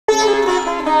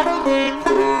I'm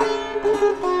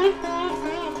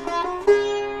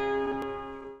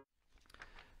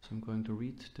going to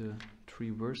read the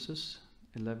 3 verses,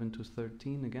 11 to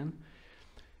 13 again.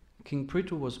 King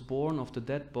Prithu was born of the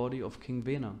dead body of King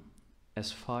Vena,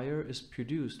 as fire is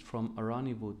produced from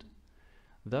Arani wood.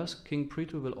 Thus King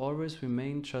Prithu will always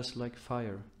remain just like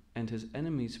fire, and his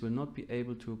enemies will not be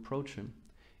able to approach him.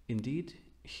 Indeed,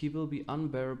 he will be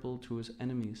unbearable to his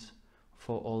enemies,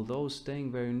 for although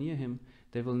staying very near him,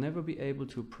 they will never be able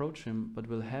to approach him, but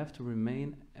will have to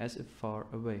remain as if far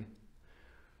away.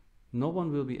 No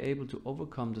one will be able to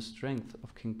overcome the strength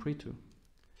of King Prithu.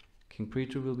 King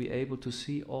Prithu will be able to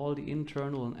see all the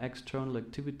internal and external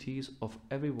activities of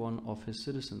every one of his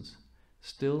citizens.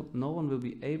 Still, no one will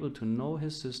be able to know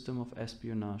his system of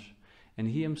espionage, and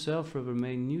he himself will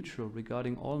remain neutral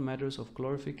regarding all matters of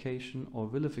glorification or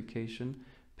vilification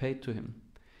paid to him.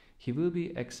 He will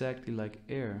be exactly like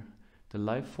air, the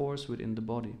life force within the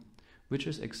body, which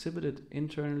is exhibited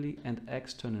internally and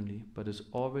externally, but is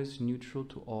always neutral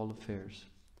to all affairs.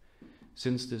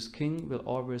 Since this king will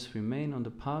always remain on the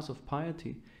path of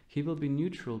piety, he will be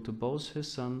neutral to both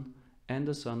his son and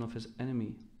the son of his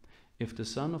enemy. If the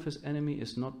son of his enemy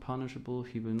is not punishable,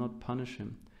 he will not punish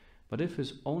him. But if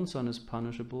his own son is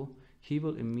punishable, he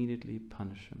will immediately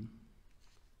punish him.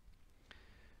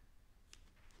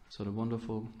 So the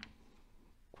wonderful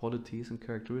qualities and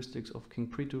characteristics of King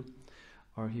Prithu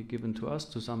are here given to us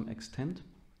to some extent.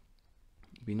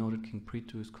 We know that King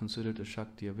Prithu is considered a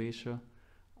Shakti Avesha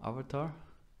avatar.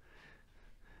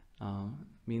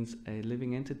 Means a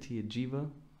living entity, a jiva,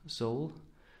 soul,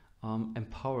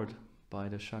 empowered by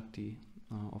the Shakti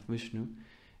of Vishnu.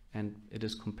 And it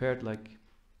is compared like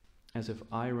as if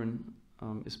iron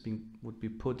would be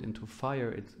put into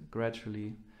fire. It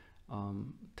gradually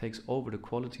takes over the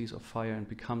qualities of fire and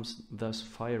becomes thus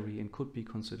fiery and could be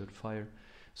considered fire.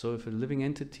 So if a living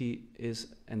entity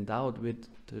is endowed with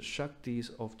the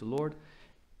Shaktis of the Lord,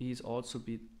 he is also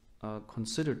be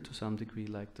considered to some degree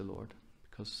like the Lord,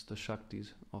 because the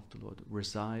Shaktis of the Lord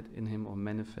reside in him or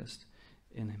manifest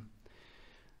in him.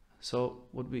 So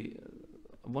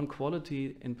one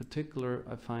quality in particular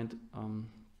I find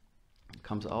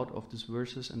comes out of these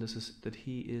verses, and this is that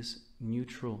he is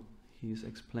neutral. He is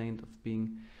explained of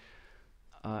being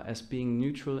as being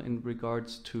neutral in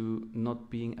regards to not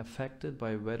being affected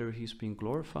by whether he's being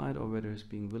glorified or whether he's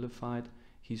being vilified.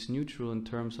 He's neutral in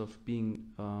terms of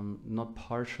being not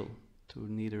partial to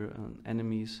neither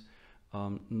enemies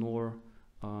nor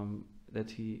that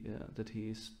he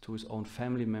is to his own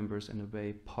family members in a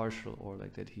way partial, or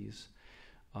like that he's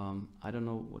I don't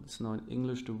know what's now in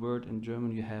English the word. In German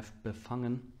you have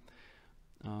befangen.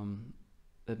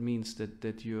 That means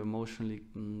that you're emotionally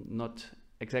not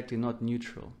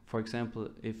neutral. For example,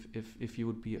 if you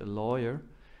would be a lawyer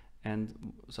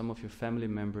and some of your family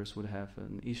members would have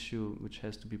an issue which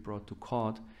has to be brought to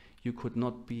court, you could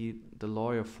not be the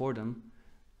lawyer for them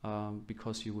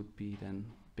because you would be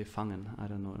then befangen. I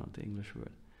don't know the English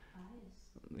word.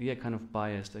 Biased. Yeah, kind of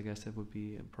biased. I guess that would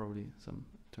be probably some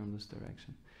term in this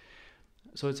direction.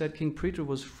 So it said King Prithu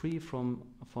was free from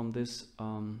this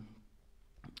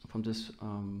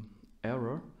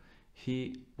error.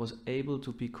 He was able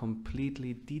to be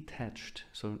completely detached.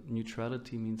 So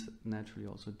neutrality means naturally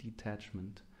also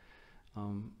detachment.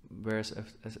 Whereas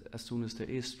as soon as there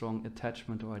is strong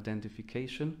attachment or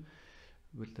identification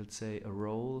with, let's say, a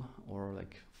role or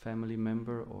like family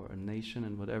member or a nation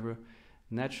and whatever,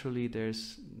 naturally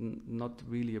there's not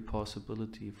really a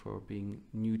possibility for being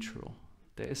neutral.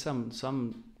 There is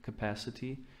some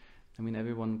capacity. I mean,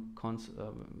 everyone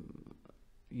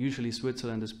usually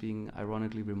Switzerland is being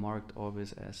ironically remarked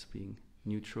always as being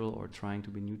neutral or trying to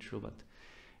be neutral, but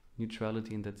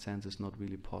neutrality in that sense is not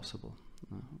really possible.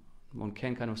 One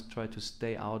can kind of try to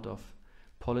stay out of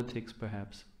politics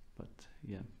perhaps, but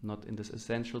yeah, not in this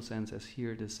essential sense as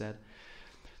here it is said.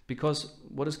 Because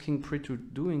what is King Prithu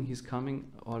doing? He's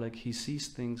coming, or like he sees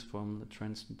things from the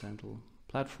transcendental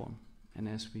platform. And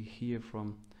as we hear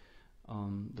from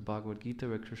the Bhagavad Gita,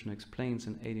 where Krishna explains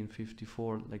in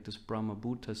 1854, like this Brahma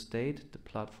Bhuta state, the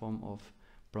platform of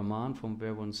Brahman, from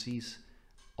where one sees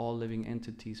all living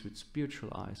entities with spiritual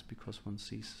eyes, because one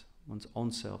sees one's own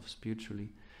self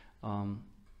spiritually. Sama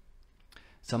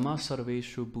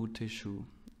sarveshu bhuteshu.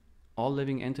 All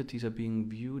living entities are being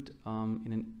viewed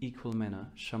in an equal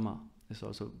manner. Shama is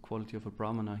also a quality of a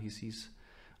Brahmana. He sees,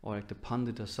 or like the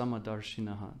Pandita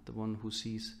Samadarshinaha, the one who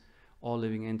sees all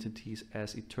living entities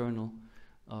as eternal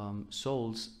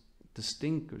souls,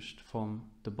 distinguished from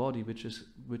the body, which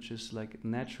is like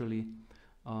naturally,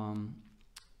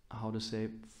 how to say,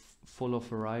 full of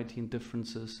variety and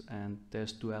differences, and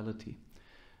there's duality.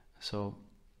 So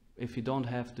if we don't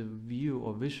have the view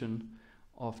or vision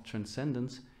of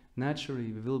transcendence,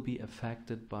 naturally we will be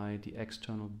affected by the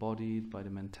external body, by the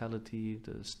mentality,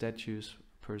 the statues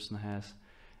a person has,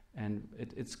 and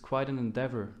it's quite an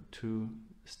endeavor to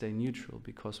stay neutral,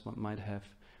 because one might have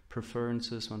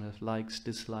preferences, one has likes,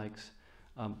 dislikes,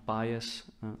 bias,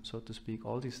 so to speak.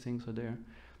 All these things are there,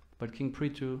 but King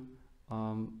Prithu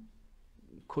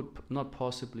could not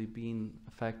possibly be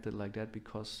affected like that,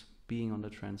 because being on the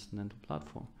transcendental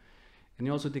platform. And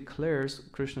he also declares,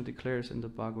 Krishna declares in the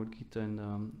Bhagavad Gita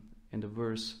in the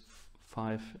verse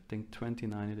 5, I think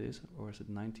 29 it is, or is it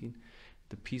 19?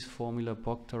 The peace formula,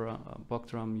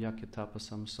 Bhaktaram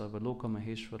Yakyatapasam Sarvaloka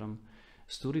Maheshwaram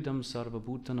Sturidam Sarva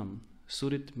Bhutanam.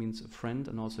 Surit means a friend,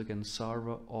 and also again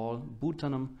Sarva, all.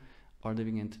 Bhutanam are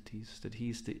living entities, that he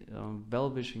is the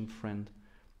well-wishing friend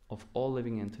of all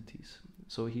living entities.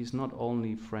 So he's not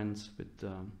only friends with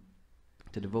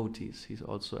the devotees, he's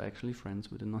also actually friends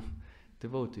with the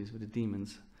non-devotees, with the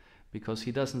demons, because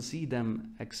he doesn't see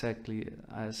them exactly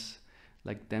as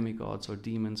like demigods or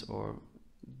demons or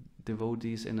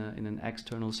devotees in an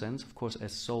external sense. Of course,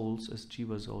 as souls, as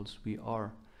jiva souls, we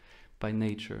are by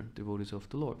nature devotees of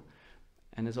the Lord.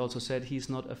 And it's also said he's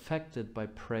not affected by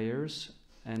prayers,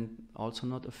 and also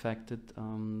not affected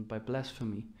by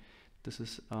blasphemy. This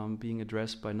is being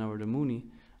addressed by Narada Muni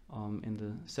in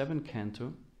the 7th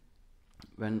canto,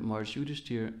 when Maharaj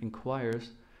Yudhishthira inquires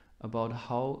about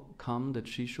how come that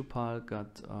Shishupal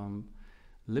got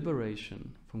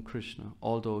liberation from Krishna,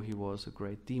 although he was a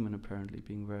great demon apparently,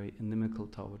 being very inimical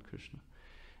toward Krishna.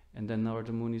 And then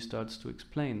Narada Muni starts to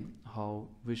explain how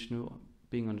Vishnu,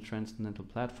 being on the transcendental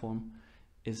platform,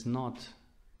 is not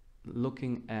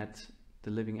looking at the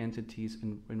living entities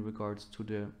in regards to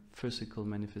their physical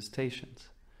manifestations.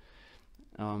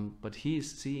 But he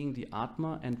is seeing the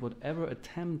Atma, and whatever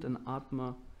attempt an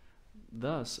Atma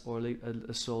does, or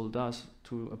a soul does,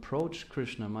 to approach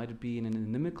Krishna, might it be in an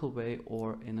inimical way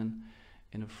or in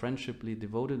a friendshiply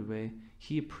devoted way,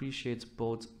 he appreciates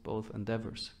both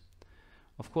endeavors.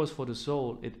 Of course, for the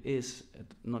soul, it is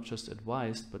not just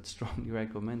advised, but strongly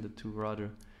recommended to rather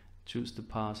choose the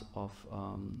path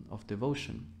of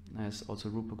devotion, as also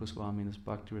Rupa Goswami in his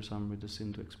Bhakti Rasamrita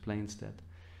Sindhu explains that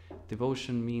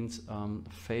devotion means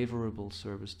favorable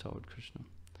service toward Krishna.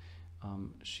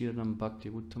 Shiranam Bhakti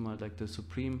Uttama, like the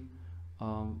supreme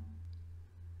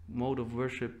mode of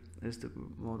worship is the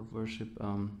mode of worship.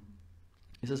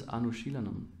 It says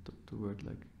Anushilanam, the word,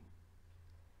 like,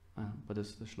 but the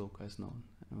shloka is known,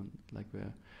 like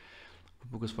where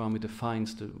Rupa Goswami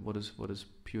defines what is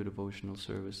pure devotional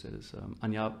service. It is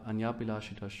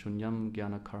Anyapilashita Shunyam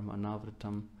Jnana Karma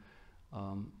Anavritam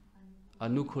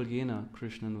Anukulyena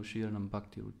Krishna Nushiranam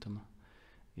Bhakti Uttama.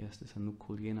 Yes, this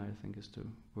Anukulyena, I think, is the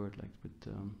word, like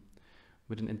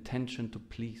with an intention to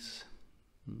please.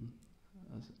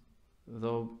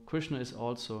 Though Krishna is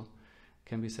also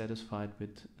can be satisfied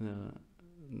with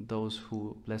those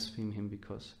who blaspheme him,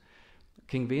 because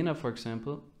King Vena, for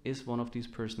example, is one of these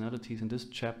personalities. In this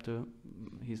chapter,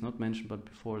 he's not mentioned, but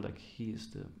before, like, he is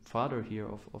the father here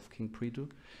of King Prithu.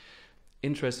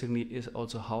 Interestingly is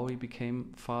also how he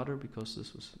became father, because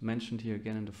this was mentioned here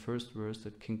again in the first verse,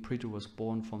 that King Prithu was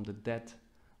born from the dead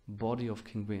body of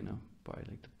King Vena, by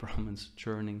like the Brahmins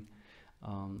churning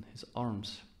his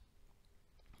arms.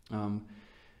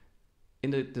 In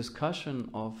the discussion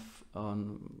of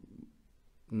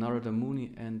Narada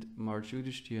Muni and Maharaj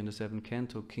Yudhishthira in the 7th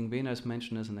canto, King Vena is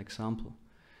mentioned as an example,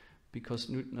 because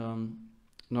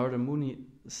Narada Muni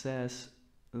says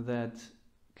that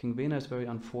King Vena is very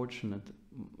unfortunate.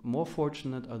 More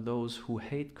fortunate are those who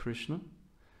hate Krishna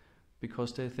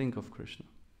because they think of Krishna,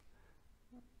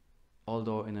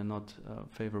 although in a not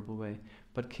favorable way.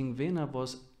 But King Vena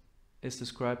is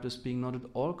described as being not at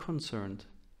all concerned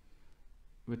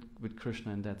with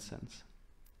Krishna in that sense.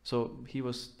 So he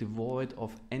was devoid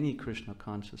of any Krishna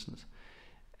consciousness.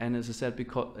 And as I said,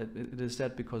 it is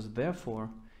said because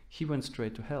therefore he went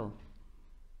straight to hell.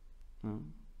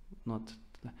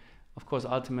 Of course,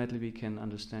 ultimately we can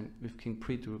understand with King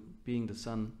Prithu being the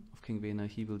son of King Vena,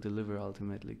 he will deliver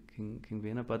ultimately King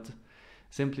Vena, but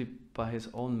simply by his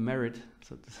own merit,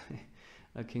 so to say,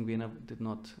 King Vena did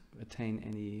not attain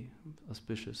any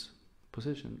auspicious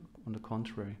position. On the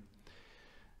contrary.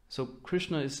 So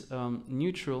Krishna is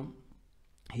neutral.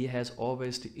 He has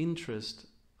always the interest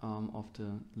of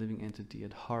the living entity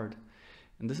at heart.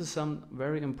 And this is some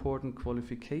very important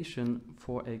qualification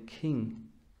for a king.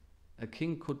 A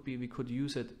king could be, we could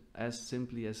use it as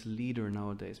simply as leader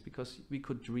nowadays, because we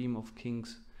could dream of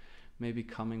kings maybe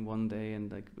coming one day,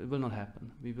 and like it will not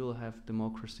happen. We will have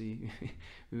democracy,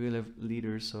 we will have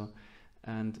leaders.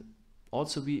 And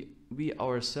also we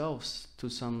ourselves, to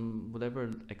some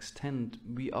whatever extent,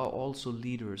 we are also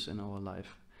leaders in our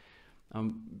life.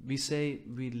 We say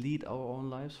we lead our own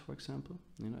lives, for example.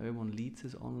 Everyone leads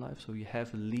his own life, so you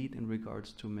have a lead in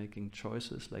regards to making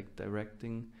choices, like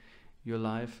directing your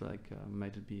life, like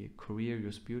might it be a career,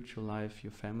 your spiritual life,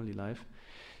 your family life.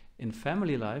 In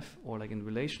family life, or like in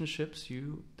relationships,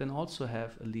 you then also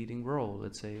have a leading role.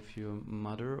 Let's say if you're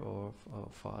mother or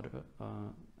father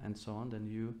and so on, then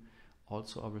you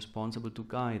also are responsible to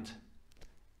guide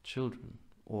children,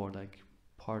 or like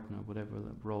partner, whatever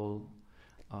the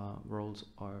roles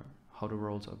are, how the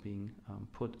roles are being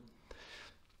put.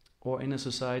 Or in a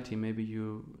society, maybe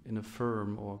you, in a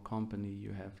firm or company,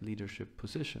 you have leadership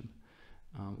position.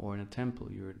 Or in a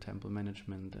temple, you're a temple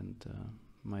management, and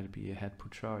might be a head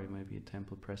puchari, might be a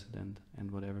temple president, and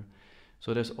whatever.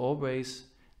 So there's always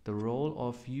the role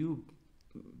of you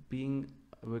being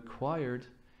required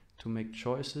to make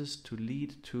choices, to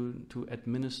lead, to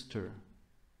administer,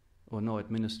 or no,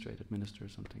 administrate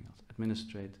is something else.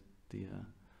 Administrate the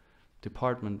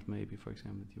department, maybe, for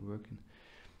example, that you work in.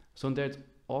 So there's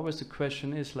always the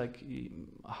question is like,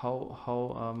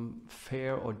 how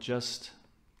fair or just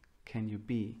can you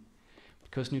be?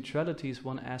 Because neutrality is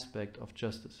one aspect of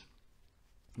justice.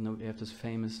 We have this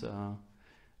famous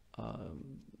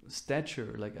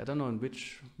statue, like I don't know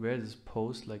where this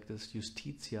post, like this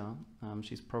Justitia.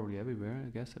 She's probably everywhere, I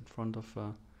guess, in front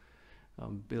of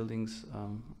buildings,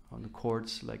 on the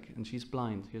courts, like, and she's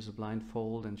blind. Here's a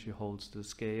blindfold, and she holds the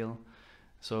scale.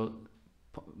 So,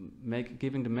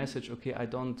 giving the message, okay, I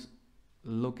don't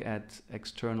look at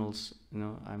externals.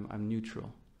 I'm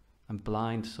neutral. I'm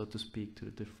blind, so to speak, to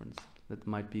the difference. That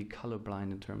might be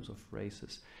colorblind in terms of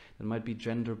races. That might be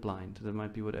gender blind. That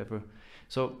might be whatever.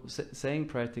 So saying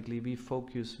practically, we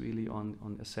focus really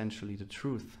on essentially the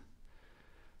truth.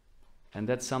 And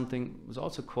that's something, was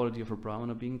also a quality of a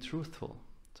Brahmana, being truthful.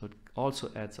 So it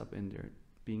also adds up in there.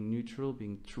 Being neutral,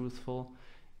 being truthful,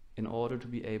 in order to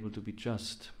be able to be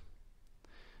just.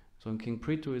 So King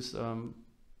Prithu is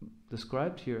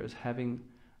described here as having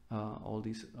all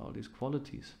these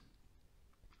qualities.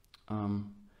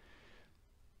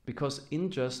 Because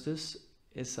injustice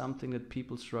is something that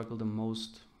people struggle the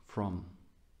most from.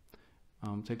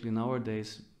 Particularly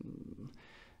nowadays,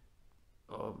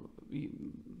 we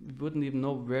wouldn't even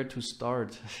know where to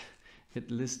start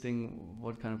with listing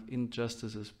what kind of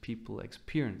injustices people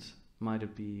experience. Might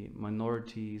it be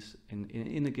minorities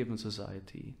in a given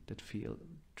society that feel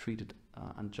treated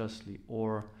unjustly,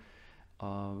 or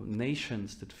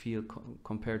nations that feel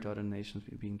compared to other nations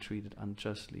being treated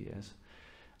unjustly, as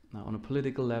on a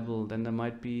political level. Then there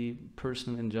might be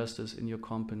personal injustice in your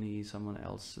company, someone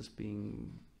else is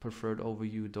being preferred over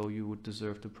you, though you would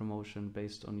deserve the promotion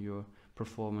based on your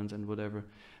performance and whatever.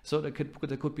 So there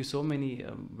could be so many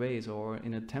ways, or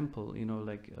in a temple,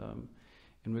 like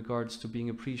in regards to being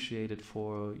appreciated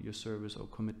for your service or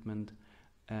commitment,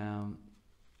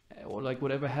 or like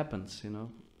whatever happens,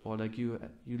 or like you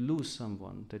lose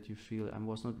someone that you feel, I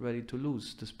was not ready to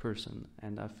lose this person,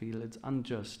 and I feel it's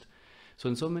unjust. So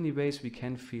in so many ways we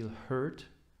can feel hurt.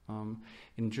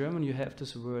 In German you have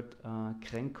this word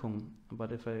Kränkung,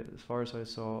 but as far as I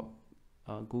saw,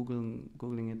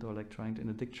 googling it, or like trying to in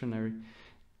a dictionary,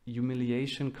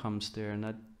 humiliation comes there, and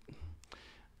I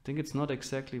think it's not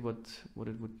exactly what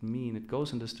it would mean. It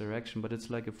goes in this direction, but it's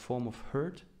like a form of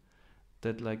hurt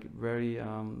that, like, very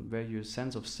where your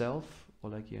sense of self,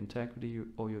 or like your integrity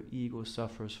or your ego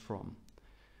suffers from.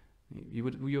 You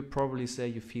would probably say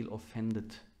you feel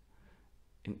offended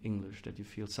in English, that you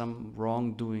feel some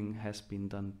wrongdoing has been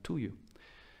done to you.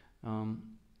 And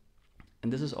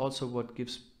this is also what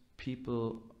gives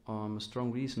people a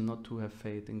strong reason not to have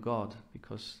faith in God,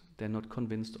 because they're not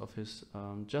convinced of His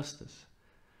justice.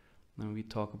 And we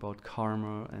talk about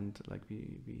karma, and like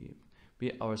we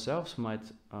ourselves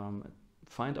might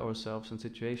find ourselves in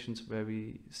situations where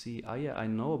we see, I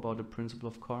know about the principle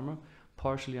of karma,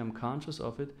 partially I'm conscious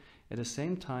of it, at the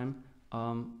same time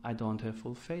I don't have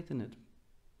full faith in it.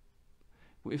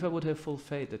 If I would have full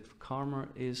faith that karma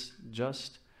is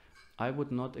just, I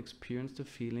would not experience the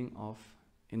feeling of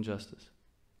injustice.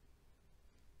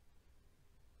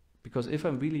 Because if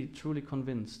I'm really truly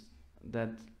convinced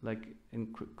that, like,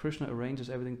 Krishna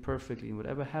arranges everything perfectly, and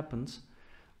whatever happens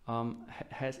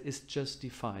is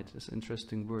justified. This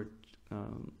interesting word,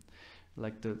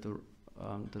 like the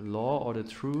law or the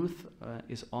truth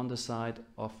is on the side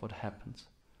of what happens,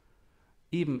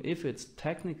 even if it's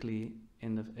technically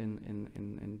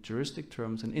in juristic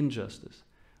terms an injustice.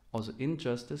 Also,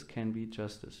 injustice can be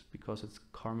justice because it's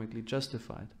karmically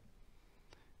justified.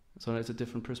 So it's a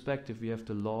different perspective. We have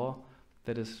the law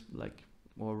that is like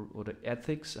or the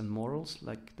ethics and morals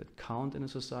like that count in a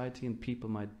society, and people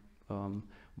might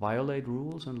violate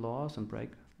rules and laws and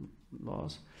break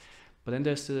laws. But then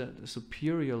there's the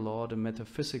superior law, the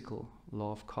metaphysical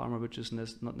law of karma, which is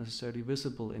not necessarily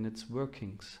visible in its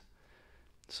workings.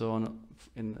 So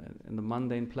in the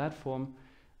mundane platform,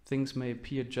 things may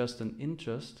appear just and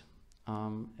unjust.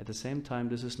 At the same time,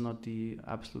 this is not the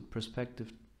absolute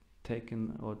perspective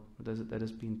taken, or that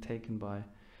is being taken by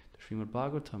the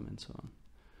Śrīmad-Bhāgavatam and so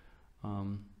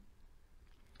on.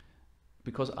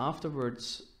 Because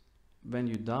afterwards, when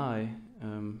you die,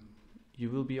 you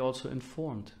will be also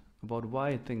informed about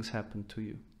why things happen to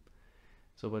you.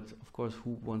 So, but of course,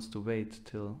 who wants to wait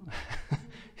till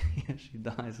she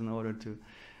dies in order to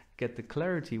get the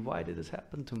clarity, why did this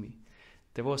happen to me?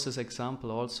 There was this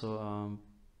example also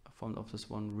of this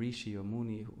one Rishi or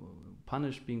Muni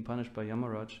being punished by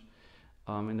Yamaraj.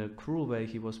 In a cruel way,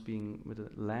 he was being, with a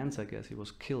lance, I guess, he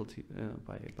was killed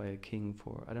by a king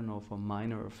for, I don't know, for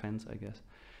minor offense, I guess.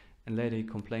 And later he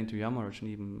complained to Yamaraj and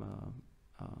even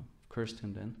cursed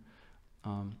him then.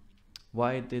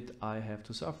 Why did I have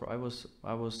to suffer? I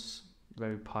was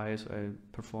very pious. I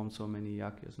performed so many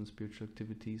yagyas and spiritual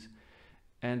activities.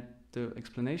 And the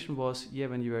explanation was, yeah,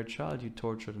 when you were a child, you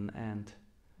tortured an ant.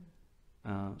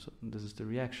 So this is the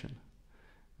reaction.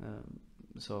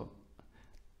 So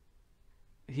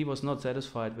he was not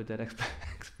satisfied with that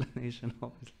explanation.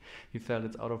 Obviously, he felt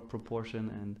it's out of proportion,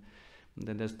 and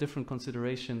then there's different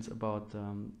considerations about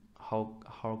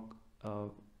how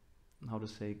to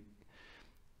say,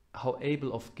 how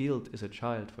able of guilt is a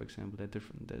child, for example. There are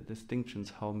different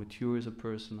distinctions. How mature is a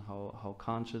person? How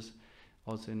conscious?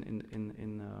 Also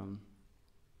in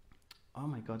oh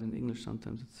my God, in English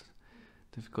sometimes it's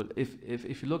difficult.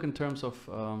 If you look in terms of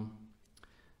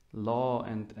law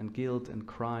and guilt and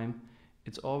crime,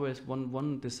 it's always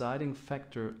one deciding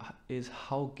factor is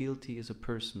how guilty is a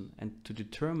person, and to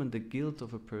determine the guilt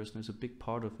of a person is a big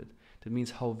part of it. That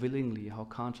means how willingly, how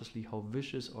consciously, how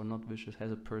vicious or not vicious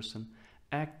has a person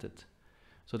acted.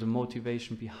 So the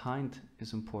motivation behind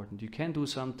is important. You can do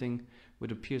something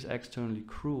which appears externally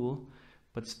cruel,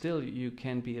 but still you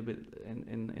can be a bit,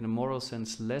 in a moral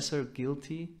sense, lesser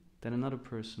guilty than another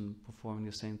person performing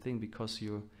the same thing, because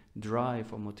your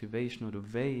drive or motivation or the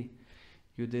way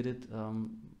you did it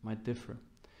might differ.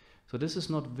 So this is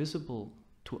not visible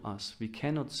to us. We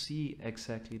cannot see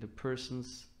exactly the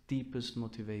person's deepest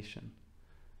motivation.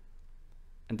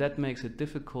 And that makes it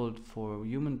difficult for a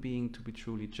human being to be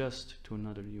truly just to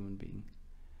another human being.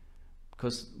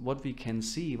 Because what we can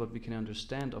see, what we can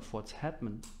understand of what's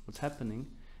happening,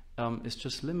 is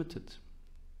just limited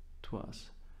to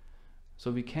us. So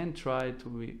we can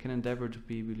endeavor to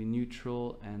be really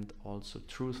neutral and also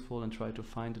truthful and try to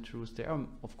find the truth. There are,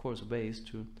 of course, ways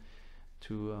to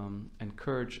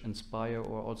encourage, inspire,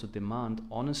 or also demand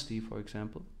honesty, for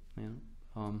example.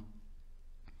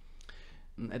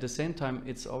 At the same time,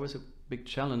 it's always a big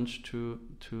challenge to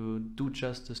do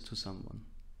justice to someone,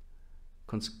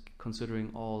 considering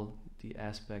all the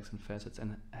aspects and facets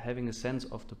and having a sense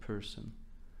of the person.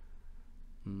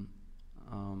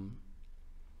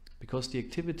 Because the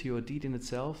activity or deed in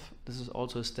itself, this is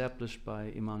also established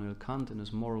by Immanuel Kant in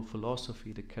his moral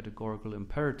philosophy, the categorical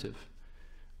imperative,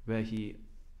 where he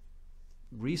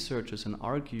researches and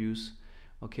argues,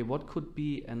 okay, what could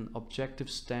be an objective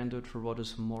standard for what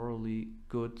is morally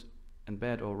good and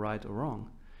bad, or right or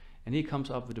wrong? And he comes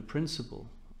up with a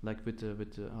principle, like with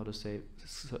the how to say,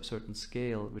 certain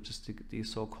scale, which is the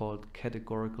so-called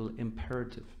categorical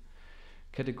imperative.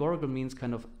 Categorical means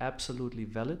kind of absolutely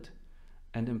valid,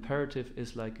 and imperative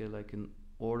is like an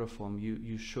order form.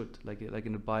 You should, like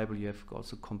in the Bible, you have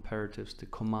also comparatives. The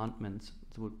commandments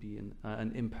would be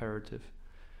an imperative.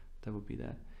 That would be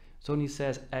that. So when he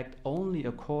says, act only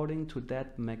according to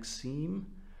that maxim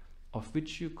of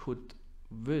which you could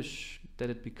wish that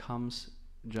it becomes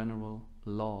general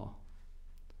law.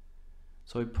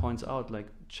 So he points out, like,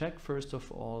 check first of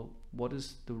all, what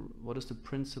is the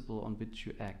principle on which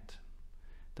you act.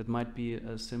 That might be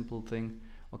a simple thing.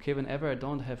 Okay, whenever I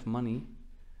don't have money,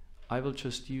 I will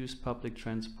just use public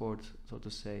transport, so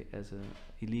to say, as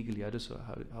illegally. How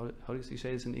do you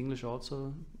say this in English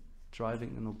also?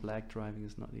 Driving, black driving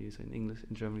is not used in English.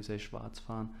 In German you say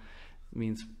Schwarzfahren.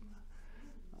 Means,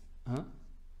 huh?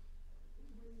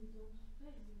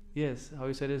 Yes, how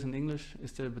you say this in English?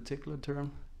 Is there a particular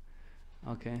term?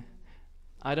 Okay.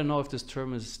 I don't know if this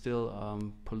term is still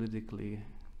politically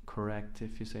correct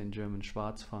if you say in German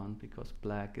Schwarzfahren, because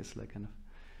black is like kind of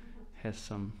has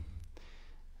some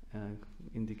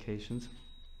indications.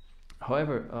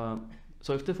 However,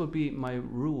 so if this would be my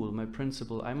rule, my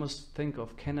principle, I must think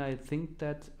of, can I think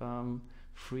that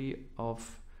free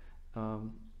of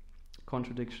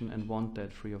contradiction and want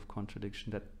that free of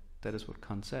contradiction. That is what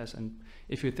Kant says. And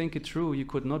if you think it through, you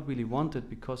could not really want it,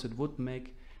 because it would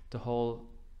make the whole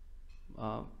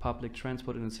public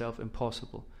transport in itself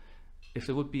impossible. If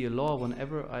there would be a law,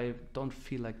 whenever I don't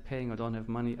feel like paying or don't have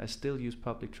money, I still use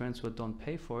public transport, don't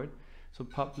pay for it. So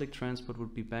public transport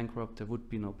would be bankrupt, there would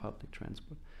be no public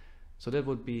transport. So that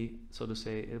would be, so to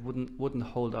say, it wouldn't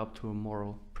hold up to a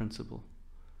moral principle.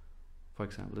 For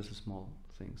example, this is a small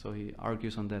thing. So he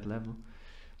argues on that level.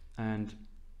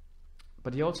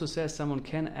 But he also says someone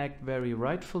can act very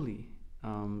rightfully.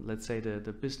 Let's say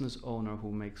the business owner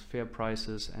who makes fair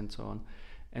prices and so on.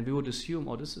 And we would assume,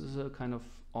 oh, this is a kind of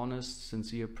honest,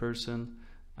 sincere person,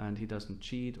 and he doesn't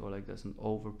cheat or like doesn't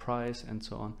overprice and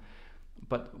so on.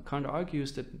 But Kant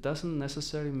argues that doesn't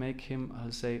necessarily make him,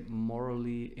 I'll say,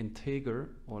 morally integer,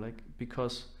 or like,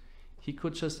 because he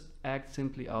could just act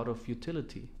simply out of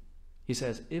utility. He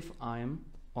says, if I'm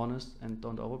honest and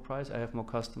don't overprice, I have more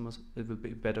customers, it will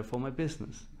be better for my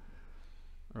business.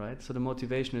 Right? So the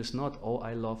motivation is not, oh,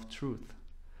 I love truth,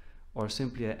 or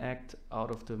simply I act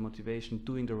out of the motivation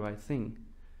doing the right thing,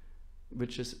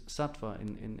 which is sattva.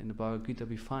 In the Bhagavad Gita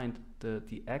we find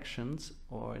the actions,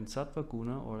 or in sattva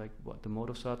guna, or like what the mode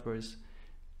of sattva is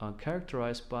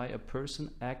characterized by a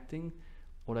person acting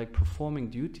or like performing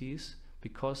duties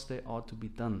because they ought to be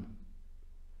done.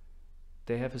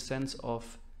 They have a sense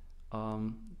of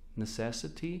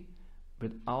necessity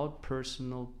without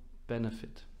personal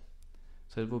benefit.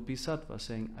 So it would be sattva,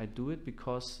 saying, I do it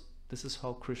because this is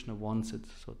how Krishna wants it,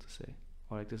 so to say.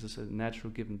 Or like this is a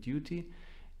natural given duty,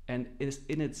 and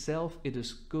in itself it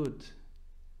is good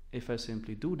if I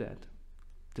simply do that,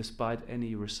 despite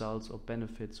any results or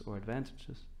benefits or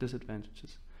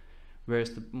disadvantages. Whereas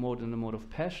in the mode of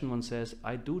passion, one says,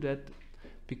 I do that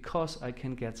because I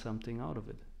can get something out of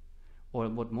it. Or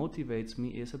what motivates me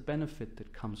is a benefit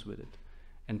that comes with it.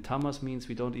 And tamas means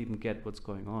we don't even get what's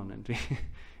going on, and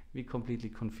we completely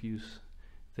confuse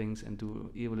things and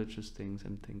do irreligious things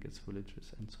and think it's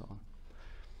religious and so on.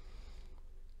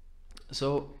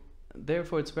 So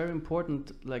therefore it's very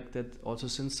important like that also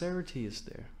sincerity is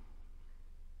there.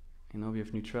 You know, we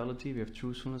have neutrality, we have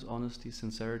truthfulness, honesty,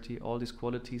 sincerity, all these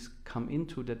qualities come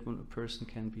into that when a person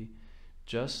can be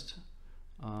just,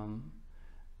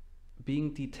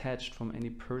 being detached from any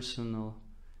personal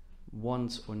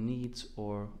wants or needs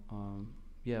or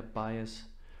bias,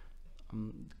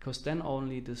 because then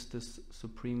only this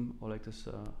supreme or like this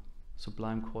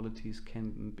sublime qualities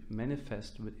can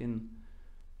manifest within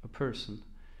a person.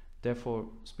 Therefore,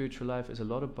 spiritual life is a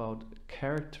lot about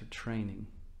character training.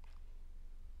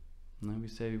 Now we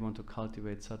say we want to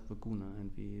cultivate sattva guna,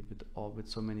 and we with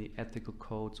so many ethical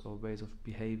codes or ways of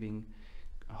behaving,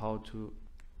 how to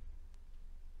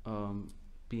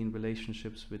be in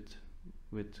relationships with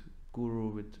guru,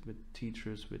 with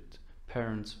teachers, with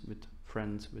parents, with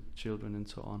friends, with children, and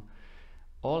so on.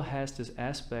 All has this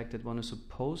aspect that one is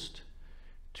supposed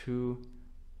to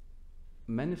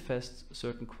manifest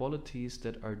certain qualities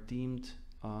that are deemed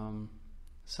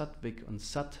sattvic, and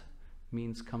sat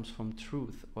comes from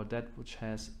truth, or that which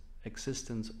has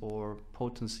existence or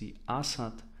potency.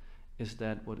 Asat is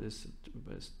that what is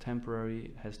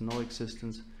temporary, has no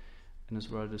existence, and is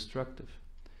rather destructive.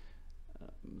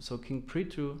 So King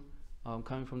Prithu,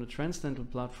 coming from the transcendental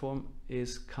platform,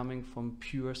 is coming from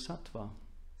pure sattva.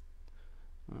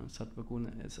 Sattva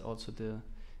guna is also the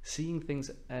seeing things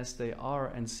as they are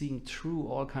and seeing through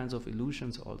all kinds of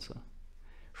illusions also,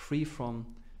 free from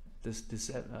this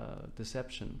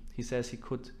deception. He says he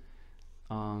could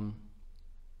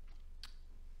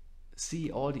see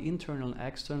all the internal and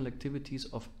external activities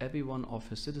of every one of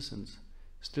his citizens.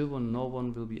 Still no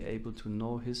one will be able to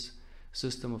know his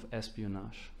system of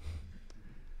espionage.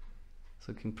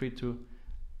 So King Prithu,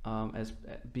 as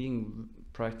being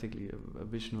practically a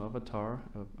Vishnu avatar,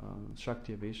 a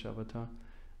Shakti Avesha avatar,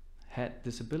 had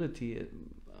this ability,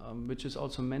 which is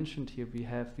also mentioned here.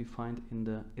 We find in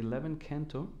the 11th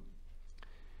canto,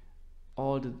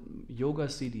 all the yoga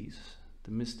siddhis,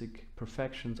 the mystic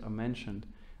perfections are mentioned,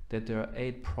 that there are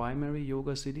 8 primary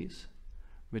yoga siddhis,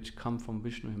 which come from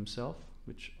Vishnu himself,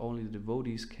 which only the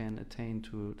devotees can attain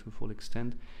to full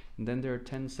extent. And then there are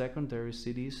 10 secondary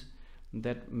siddhis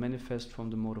that manifest from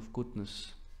the mode of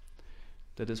goodness.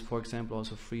 That is, for example,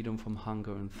 also freedom from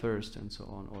hunger and thirst and so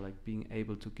on, or like being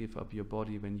able to give up your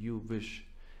body when you wish,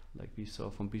 like we saw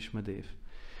from Bhishma Dev.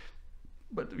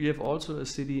 But we have also a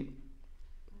siddhi,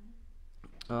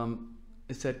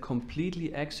 it's that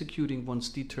completely executing one's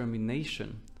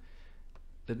determination.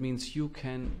 That means you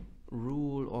can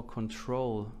rule or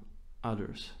control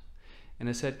others. And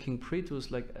I said King Prithu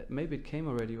is like, maybe it came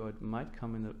already or it might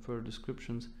come in the further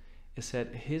descriptions, is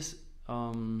that his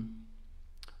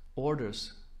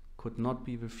orders could not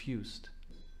be refused,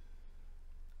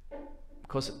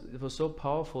 because it was so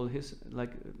powerful. His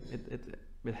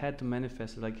it had to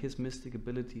manifest like his mystic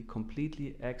ability,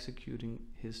 completely executing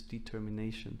his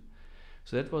determination.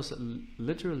 So that was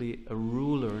literally a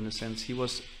ruler in a sense. He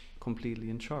was completely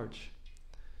in charge.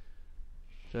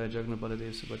 Jai Jagannath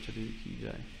Baladev Subhachari Ki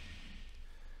Jai.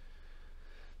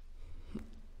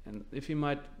 And if you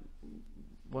might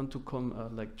want to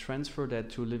transfer that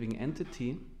to a living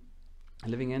entity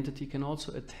can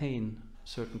also attain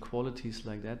certain qualities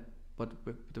like that, but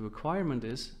the requirement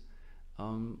is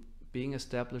being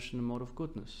established in the mode of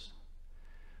goodness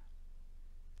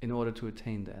in order to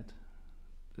attain that.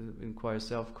 It requires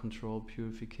self-control,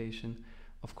 purification.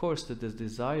 Of course, the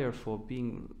desire for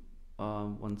being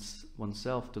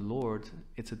oneself, the Lord,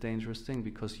 it's a dangerous thing,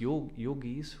 because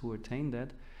yogis who attain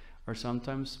that are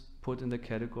sometimes put in the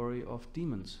category of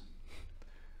demons.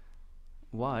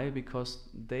 Why? Because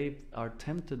they are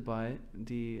tempted by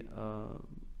the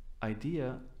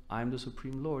idea, I'm the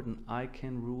Supreme Lord and I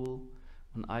can rule,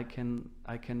 and I can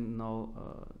now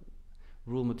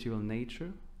rule material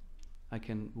nature, I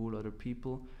can rule other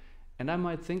people, and I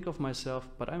might think of myself,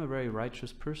 but I'm a very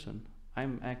righteous person.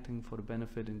 I'm acting for the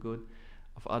benefit and good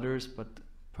of others, but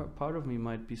part of me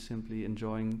might be simply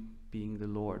enjoying being the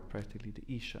Lord, practically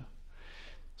the Isha.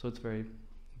 So it's very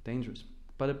dangerous.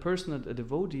 But a person, a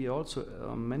devotee, also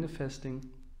manifesting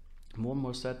more and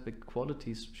more sattvic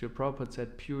qualities. Srila Prabhupada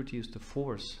said purity is the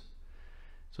force.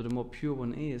 So the more pure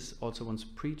one is, also one's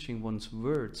preaching, one's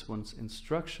words, one's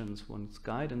instructions, one's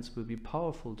guidance will be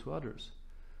powerful to others.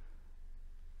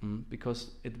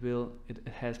 Because it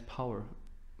has power,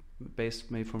 based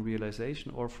maybe from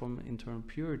realization or from internal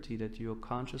purity, that you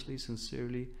consciously,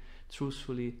 sincerely,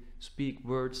 truthfully speak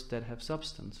words that have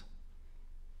substance.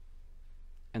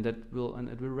 And it will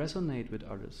resonate with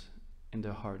others in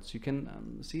their hearts. You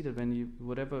can see that when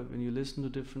you listen to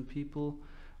different people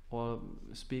or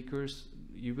speakers,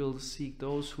 you will seek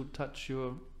those who touch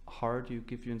your heart, you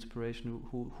give you inspiration,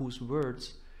 whose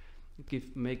words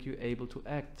make you able to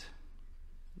act.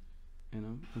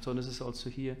 And so this is also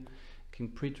here,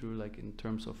 King Prithu, like in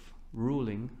terms of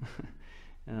ruling,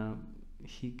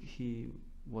 he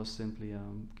was simply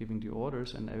giving the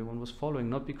orders, and everyone was following,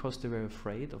 not because they were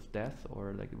afraid of death,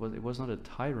 or like it was not a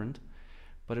tyrant,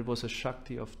 but it was a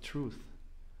Shakti of truth.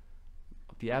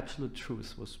 The absolute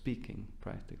truth was speaking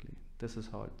practically. This is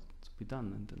how it's to be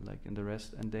done, and the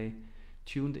rest, and they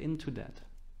tuned into that.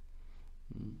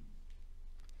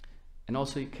 And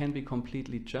also he can be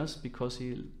completely just because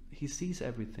he sees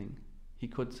everything. He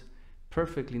could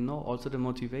perfectly know also the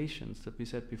motivations that we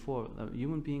said before. A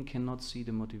human being cannot see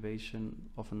the motivation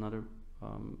of another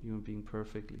human being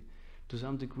perfectly. To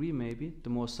some degree, maybe, the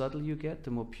more subtle you get,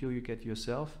 the more pure you get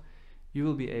yourself, you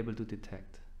will be able to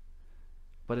detect.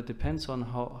 But it depends on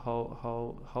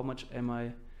how much am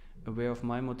I aware of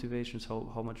my motivations,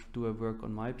 how much do I work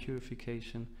on my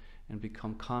purification and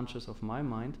become conscious of my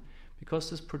mind. Because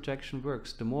this projection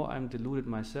works, the more I'm deluded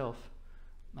myself,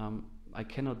 I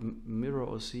cannot mirror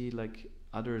or see like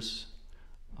others'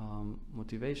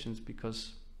 motivations,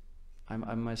 because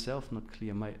I'm myself not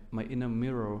clear. My inner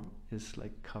mirror is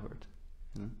like covered.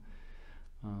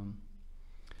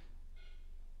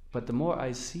 But the more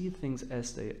I see things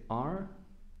as they are,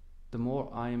 the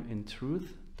more I am in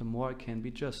truth, the more I can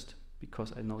be just,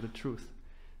 because I know the truth.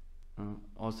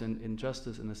 Also in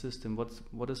justice in a system,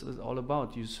 what is it all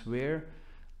about? You swear,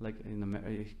 like in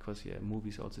America, because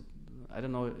movies also. I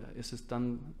don't know, is this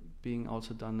being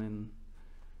also done in,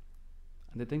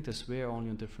 and I think they swear only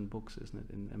on different books, isn't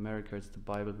it? In America it's the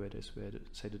Bible where they swear to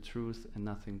say the truth and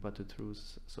nothing but the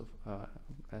truth. So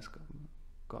ask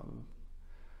God,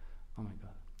 oh my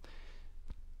God.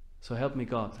 So help me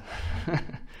God,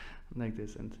 like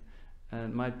this, and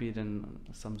it might be then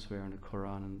some swear on the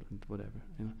Quran and whatever,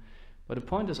 But the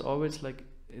point is always like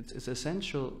it's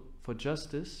essential for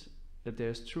justice that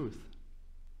there's truth.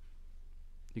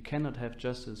 You cannot have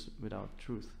justice without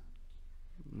truth,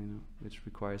 which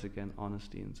requires again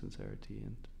honesty and sincerity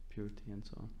and purity and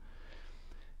so on.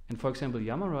 And for example,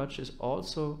 Yamaraj is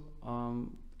also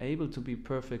able to be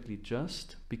perfectly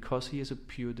just because he is a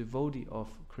pure devotee of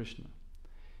Krishna.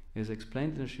 It is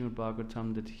explained in the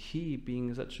Śrīmad-Bhāgavatam that he,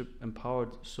 being such an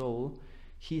empowered soul,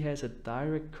 he has a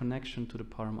direct connection to the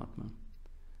Paramatma.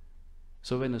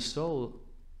 So when a soul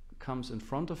comes in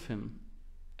front of him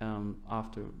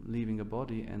after leaving a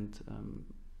body and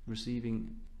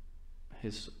receiving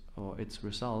his or its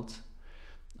results,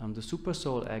 the super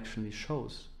soul actually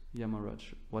shows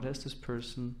Yamaraj, what has this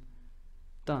person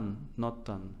done, not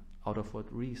done, out of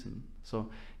what reason?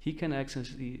 So he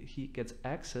gets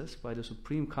access by the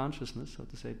supreme consciousness, so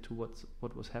to say, to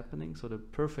what was happening. So the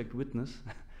perfect witness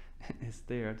is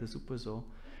there, the super soul,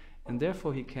 and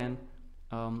therefore he can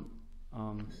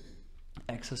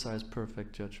exercise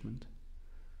perfect judgment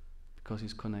because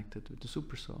he's connected with the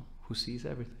super soul who sees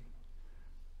everything.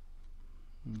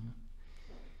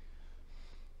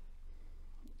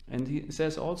 And he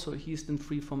says also he's then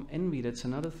free from envy. That's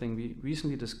another thing we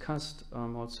recently discussed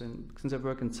also since I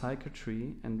work in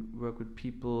psychiatry and work with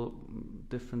people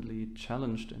differently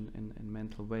challenged in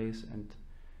mental ways, and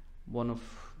one of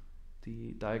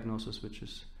the diagnoses which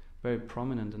is very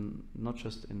prominent, and not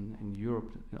just in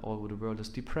Europe, all over the world, is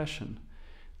depression.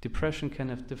 Depression can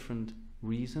have different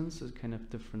reasons, it can have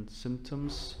different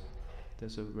symptoms,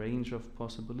 there's a range of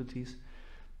possibilities,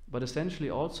 but essentially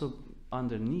also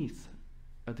underneath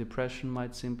a depression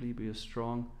might simply be a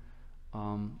strong,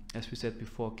 as we said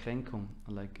before, Kränkung,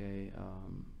 like a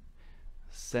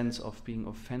sense of being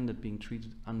offended, being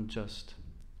treated unjust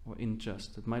or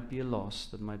unjust. It might be a loss,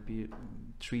 that might be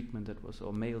treatment that was,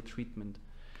 or male treatment.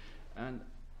 And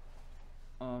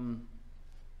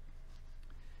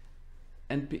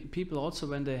people also,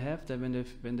 when they have that,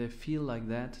 when they feel like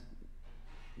that,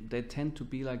 they tend to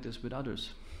be like this with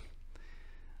others.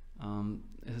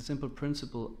 It's a simple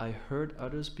principle: I hurt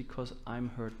others because I'm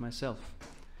hurt myself,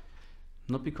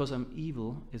 not because I'm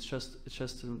evil. It's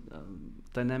just a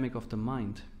dynamic of the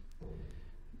mind.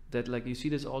 That, like, you see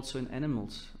this also in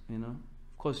animals. Of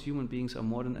course, human beings are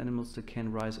more than animals that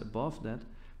can rise above that.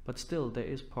 But still, there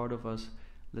is part of us.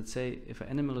 Let's say if an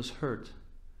animal is hurt,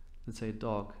 let's say a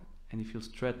dog, and he feels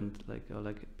threatened, like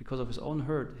because of his own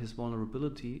hurt, his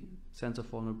vulnerability, sense of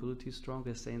vulnerability is stronger,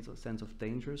 his sense of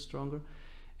danger is stronger,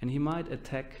 and he might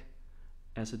attack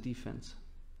as a defense,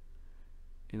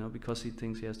 because he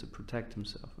thinks he has to protect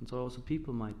himself. And so also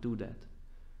people might do that,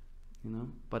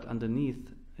 But underneath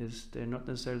they're not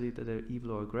necessarily that they're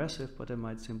evil or aggressive, but they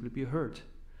might simply be hurt,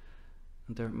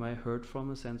 and they might hurt from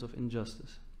a sense of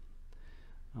injustice.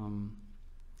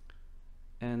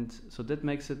 And so that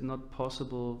makes it not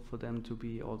possible for them to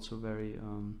be also very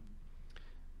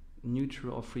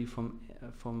neutral or free from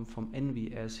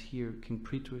envy, as here King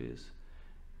Prithu is.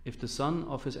 If the son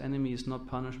of his enemy is not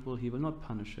punishable, he will not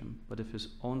punish him. But if his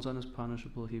own son is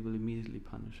punishable, he will immediately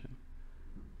punish him,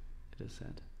 it is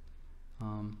said.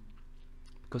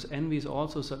 Because envy is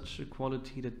also such a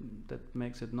quality that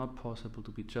makes it not possible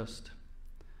to be just.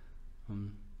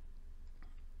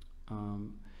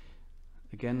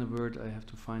 Again, a word I have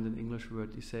to find, an English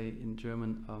word. You say in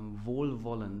German,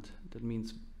 wohlwollend. That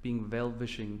means being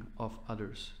well-wishing of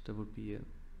others. That would be a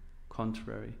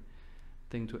contrary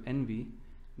thing to envy.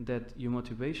 That your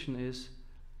motivation is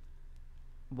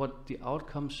what the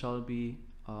outcome shall be,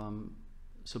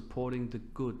 supporting the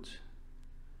good.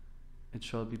 It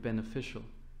shall be beneficial.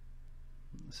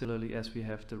 Similarly, as we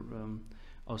have the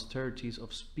austerities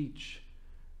of speech,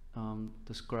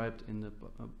 described in the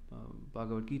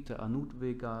Bhagavad Gita,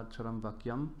 Anudvega charam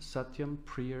vakyam satyam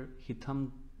priya hitam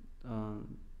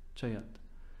chayat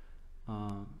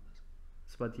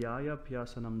svadhyaya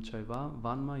pyasanam chaiva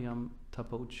vanmayam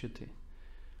tapa uchyate.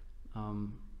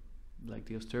 Like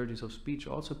the austerities of speech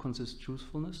also consist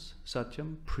truthfulness,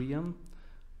 satyam, priyam,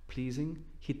 pleasing,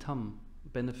 hitam,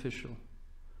 beneficial.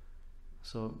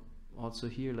 So also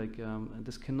here, like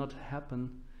this cannot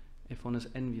happen if one is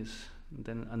envious.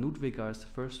 Then anudvega is the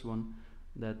first one,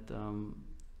 that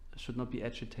should not be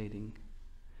agitating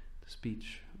the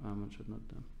speech. One should not.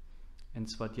 And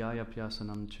svadhyaya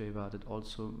pyasanam cheva, that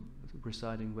also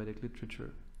reciting Vedic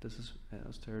literature. This is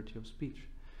austerity of speech.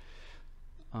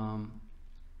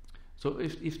 So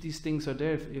if these things are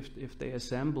there, if they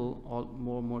assemble all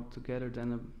more and more together,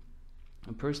 then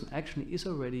a person actually is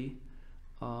already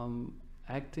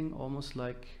acting almost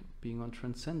like being on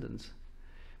transcendence.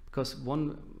 Because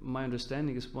my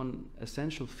understanding is one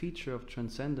essential feature of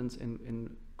transcendence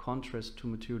in contrast to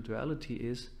material duality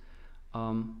is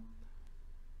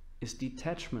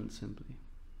detachment simply.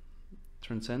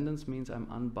 Transcendence means I'm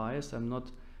unbiased, I'm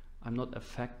not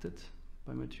affected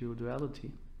by material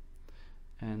duality.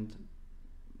 And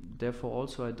therefore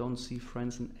also I don't see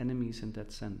friends and enemies in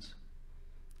that sense.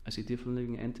 I see different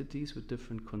living entities with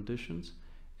different conditions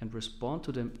and respond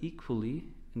to them equally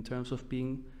in terms of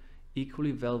being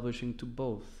equally well-wishing to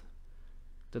both.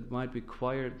 That might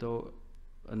require, though,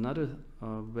 another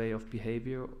way of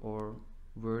behavior or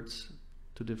words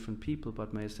to different people,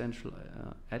 but my essential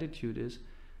attitude is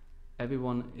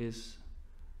everyone is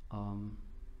an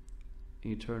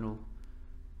eternal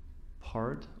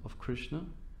part of Krishna,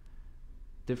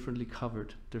 differently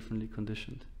covered, differently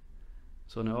conditioned.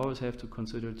 So I always have to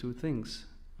consider two things.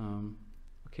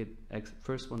 okay,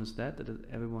 first one is that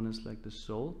everyone is like the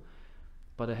soul,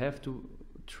 but I have to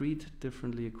treat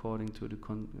differently according to the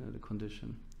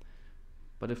condition.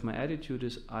 But if my attitude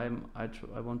is I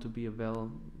want to be a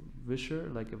well-wisher,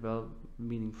 like a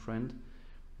well-meaning friend,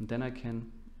 then I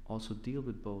can also deal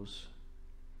with both.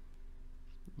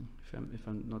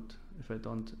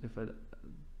 If I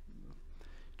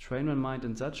train my mind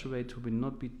in such a way to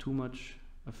not be too much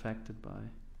affected by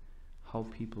how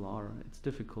people are. It's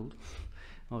difficult.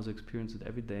 I also experience it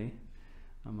every day.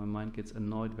 My mind gets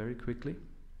annoyed very quickly,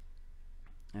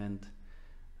 and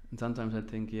sometimes I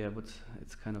think, yeah, but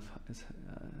it's kind of it's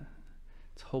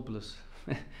hopeless.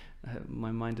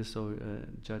 My mind is so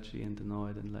judgy and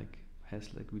annoyed, and like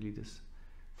has like really this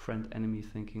friend-enemy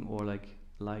thinking, or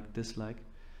like dislike.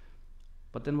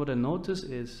 But then what I notice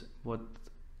is what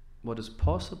is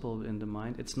possible in the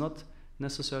mind. It's not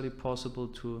necessarily possible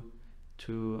to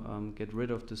get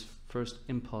rid of this first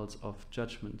impulse of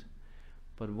judgment.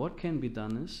 But what can be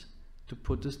done is to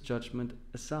put this judgment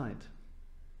aside.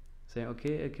 Say,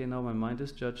 okay, now my mind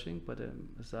is judging, but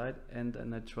aside,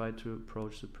 and I try to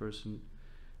approach the person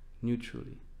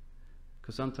neutrally.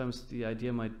 Because sometimes the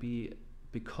idea might be,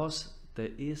 because there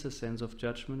is a sense of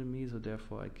judgment in me, so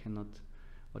therefore I cannot,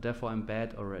 or therefore I'm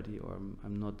bad already, or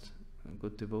I'm not a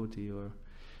good devotee, or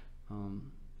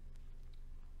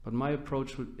but my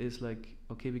approach is like,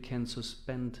 okay, we can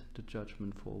suspend the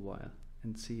judgment for a while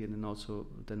and see, and then also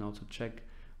check,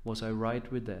 was I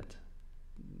right with that?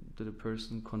 Did the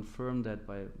person confirm that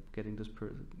by getting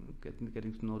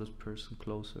getting to know this person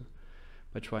closer,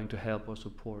 by trying to help or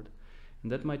support?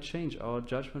 And that might change. Our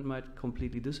judgment might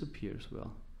completely disappear as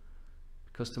well,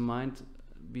 because the mind,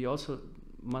 we also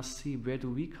must see, where do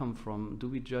we come from? Do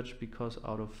we judge because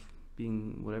out of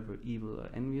being whatever, evil or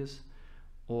envious,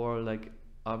 or like,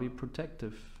 are we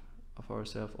protective of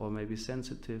ourselves, or maybe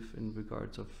sensitive in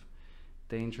regards of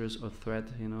dangers or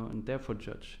threat, and therefore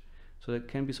judge? So there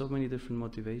can be so many different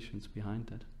motivations behind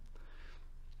that.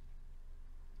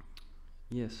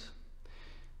 Yes.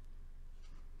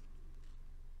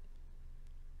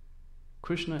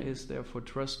 Krishna is therefore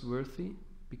trustworthy,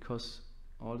 because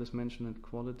all these mentioned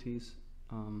qualities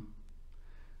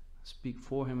speak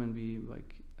for him, and we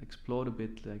like explore a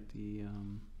bit like the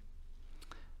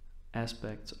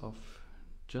aspects of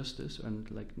justice,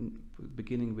 and like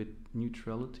beginning with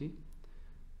neutrality.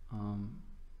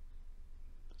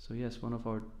 So yes, one of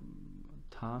our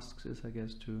tasks is, I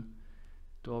guess, to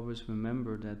always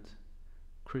remember that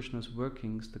Krishna's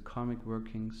workings, the karmic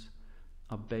workings,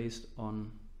 are based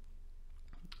on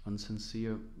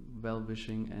sincere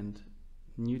well-wishing and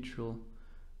neutral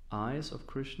eyes of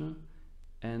Krishna,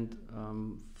 and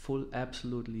full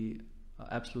absolute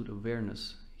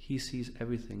awareness. He sees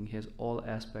everything. He has all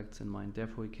aspects in mind.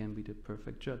 Therefore, he can be the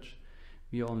perfect judge.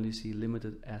 We only see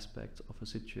limited aspects of a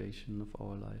situation of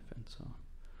our life, and so on.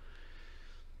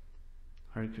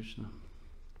 Hare Krishna.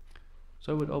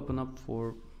 So I would open up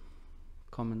for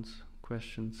comments,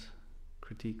 questions,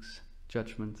 critiques,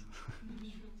 judgments.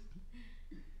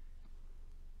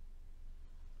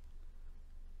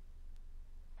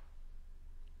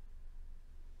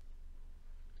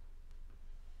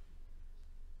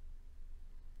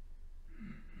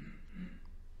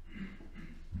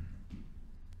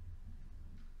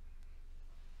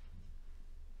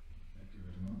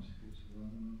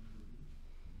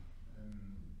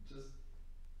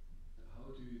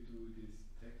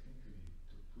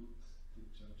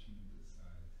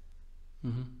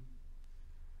 Mm-hmm.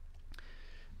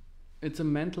 It's a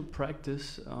mental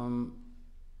practice. In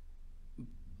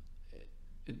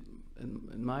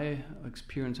my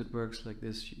experience, it works like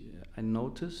this. I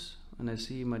notice and I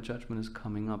see my judgment is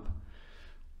coming up,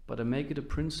 but I make it a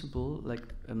principle,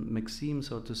 like a maxim,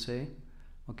 so to say.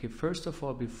 Okay, first of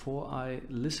all, before I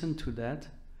listen to that,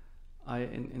 I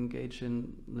engage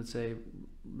in, let's say,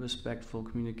 respectful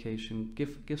communication.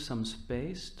 Give some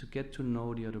space to get to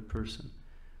know the other person.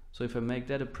 So if I make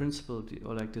that a principle,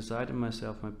 or like decide in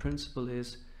myself, my principle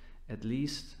is, at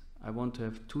least I want to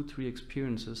have 2-3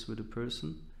 experiences with a person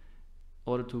in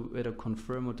order to either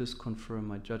confirm or disconfirm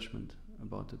my judgment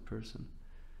about the person.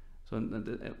 So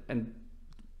and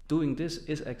doing this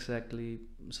is exactly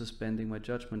suspending my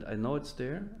judgment. I know it's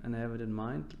there and I have it in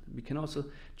mind. We can also,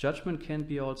 judgment can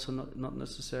be also not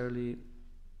necessarily,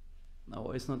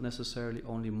 no, it's not necessarily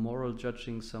only moral,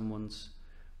 judging someone's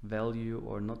value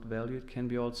or not value. It can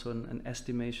be also an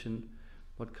estimation,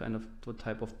 what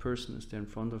type of person is there in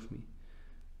front of me.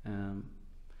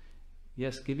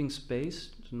 Yes, giving space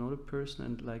to know the person,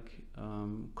 and like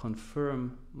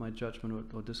confirm my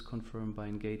judgment or disconfirm by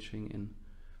engaging in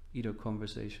either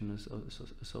conversation or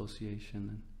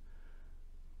association.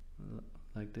 And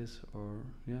like this, or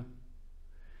yeah.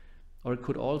 Or it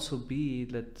could also be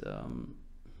that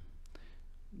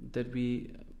that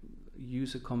we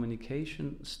use a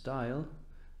communication style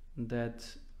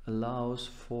that allows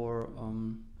for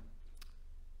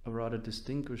a rather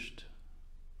distinguished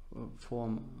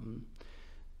form.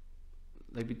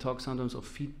 Like we talk sometimes of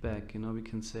feedback, we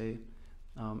can say,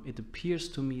 it appears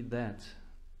to me that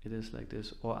it is like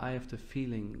this, or I have the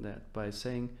feeling that, by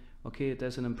saying, okay,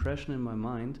 there's an impression in my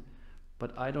mind,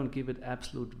 but I don't give it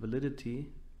absolute validity.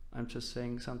 I'm just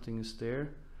saying something is there,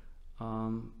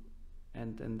 and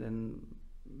then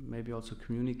maybe also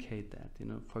communicate that.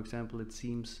 For example, it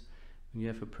seems when you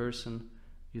have a person,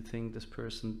 you think this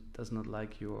person does not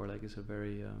like you, or like is a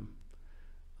very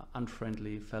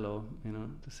unfriendly fellow.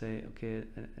 To say, okay,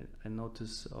 I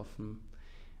notice often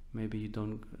maybe you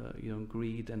don't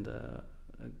greet and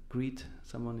greet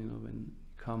someone when you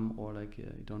come, or like you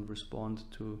don't respond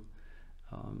to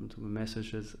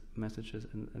messages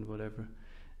and whatever.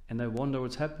 And I wonder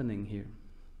what's happening here,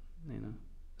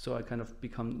 So I kind of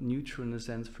become neutral in the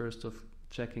sense first of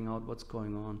checking out what's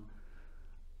going on,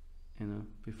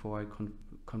 before I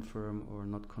confirm or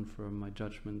not confirm my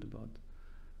judgment about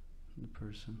the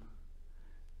person.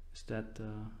 Is that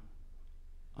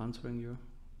answering your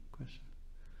question?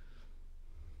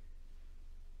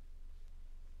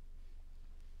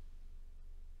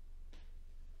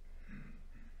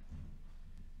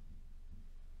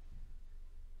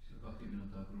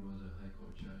 Was a High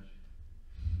Court judge,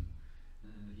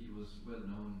 and he was well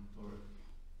known for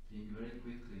being very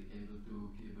quickly able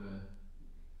to give a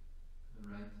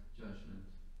right judgment.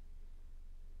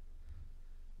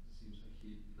 It seems like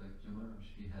he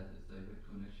had a direct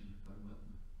connection with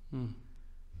Bhagavatam.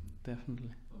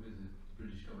 Definitely. Obviously, the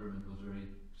British government was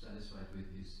very satisfied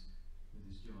with his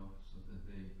job, so that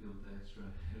they built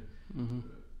extra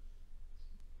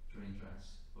train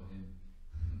tracks for him.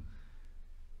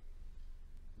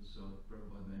 So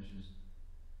Prabhupada mentions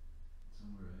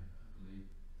somewhere, I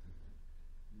believe, that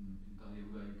in Kali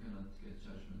Yuga you cannot get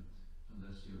judgment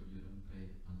unless you don't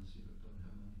pay, unless you don't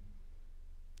have money.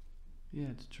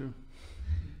 Yeah, it's true.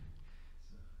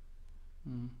 So,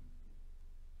 and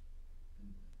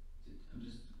I'm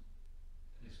just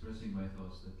expressing my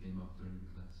thoughts that came up during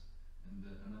the class. And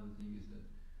another thing is that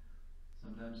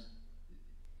sometimes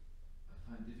I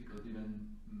find difficult even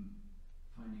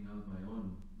finding out my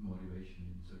own motivation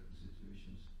in certain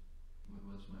situations.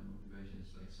 What's my motivation?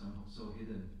 It's like somehow so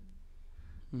hidden.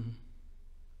 Anyway,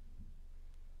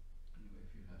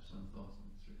 if you have some thoughts in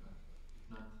this regard, if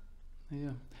not.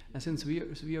 Yeah, and since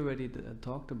we already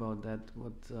talked about that,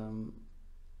 what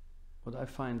I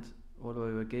find,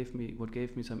 what gave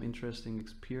me some interesting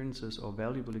experiences or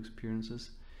valuable experiences,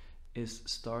 is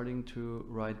starting to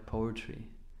write poetry.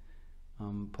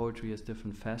 Poetry has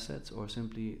different facets, or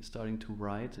simply starting to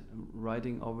write.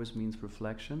 Writing always means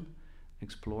reflection,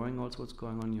 exploring also what's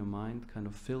going on in your mind, kind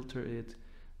of filter it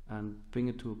and bring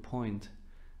it to a point.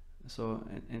 So,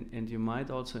 and you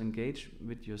might also engage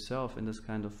with yourself in this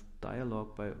kind of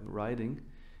dialogue by writing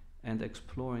and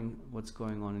exploring what's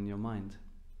going on in your mind.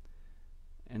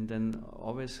 And then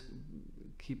always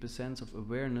keep a sense of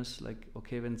awareness, like,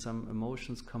 okay, when some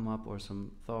emotions come up, or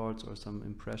some thoughts or some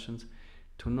impressions,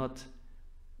 to not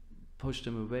push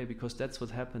them away, because that's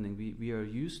what's happening. We are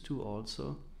used to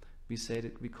also, we say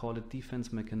that we call it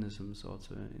defense mechanisms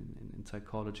also in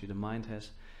psychology. The mind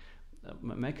has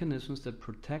mechanisms that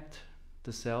protect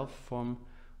the self from,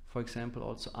 for example,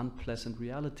 also unpleasant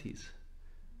realities.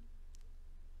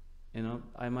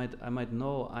 I might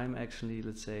know I'm actually,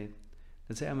 let's say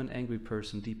I'm an angry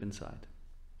person deep inside.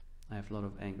 I have a lot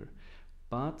of anger,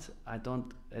 but I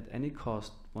don't at any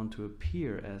cost want to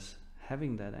appear as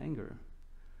having that anger,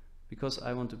 because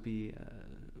I want to be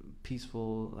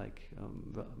peaceful, like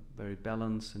very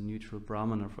balanced and neutral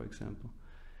Brahmana, for example.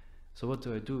 So what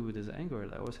do I do with this anger?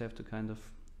 I always have to kind of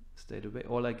stay away,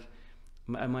 or like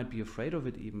I might be afraid of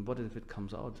it even. What if it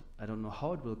comes out? I don't know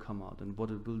how it will come out and what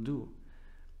it will do.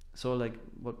 So like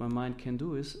what my mind can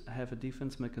do is have a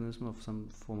defense mechanism of some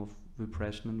form of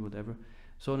repression and whatever.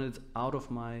 So it's out of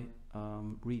my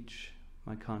reach,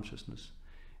 my consciousness.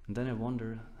 And then I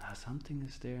wonder, something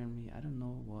is there in me, I don't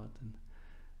know what,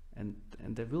 and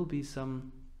there will be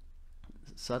some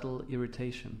subtle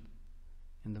irritation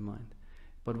in the mind.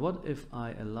 But what if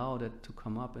I allow that to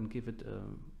come up and give it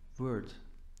a word,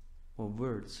 or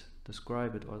words,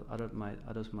 describe it, or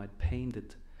others might paint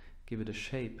it, give it a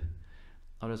shape,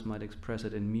 others might express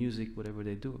it in music, whatever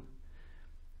they do.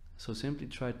 So simply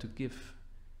try to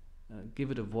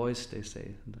give it a voice, they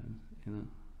say, then,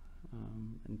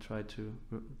 and try to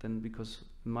then, because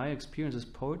my experience is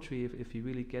poetry, if you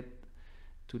really get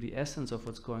to the essence of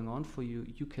what's going on for you,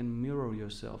 you can mirror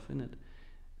yourself in it.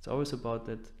 It's always about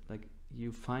that, like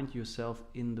you find yourself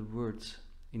in the words,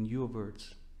 in your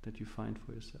words that you find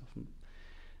for yourself. And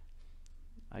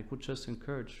I could just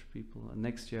encourage people.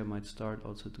 Next year I might start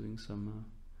also doing some,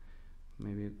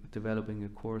 maybe developing a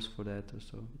course for that or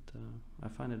so. But, I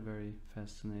find it very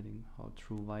fascinating how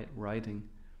through writing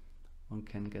one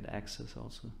can get access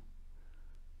also.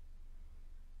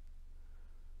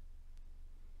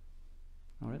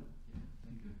 All right? Yeah,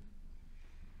 thank you.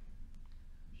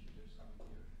 Should there's something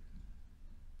here?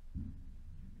 Thank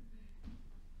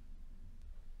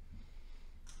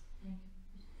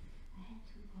you. I had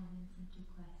 2 comments and 2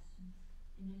 questions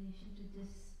in relation to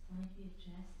this point we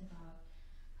addressed about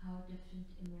how different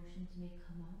emotions may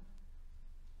come up.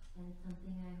 And it's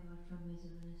something I heard from His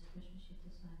Holiness Krishna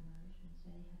Shikta Swami Maharaj, and it's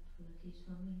very helpful, at least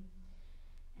for me.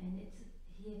 And he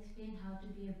explained how to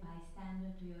be a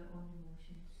bystander to your own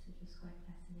emotions. It was quite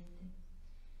fascinating.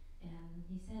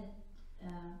 He said,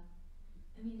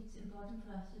 it's important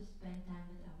for us to spend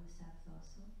time with ourselves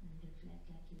also and reflect,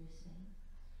 like you were saying.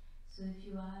 So if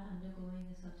you are undergoing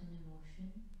a certain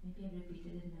emotion, maybe I've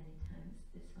repeated it many times,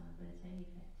 this one, but it's very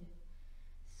effective.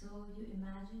 So you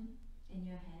imagine in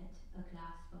your head a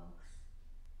glass box,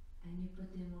 and you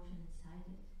put the emotion inside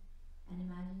it, and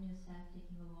imagine yourself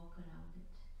taking a walk around it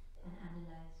and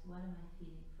analyze, what am I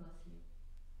feeling firstly?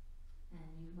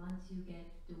 And once you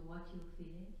get to what you're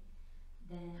feeling,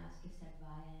 then ask yourself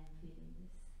why I am feeling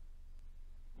this.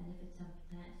 And if it's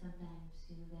sometimes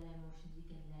there are emotions you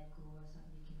can let go or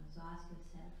something you cannot. So ask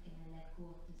yourself, can I let go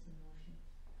of this emotion?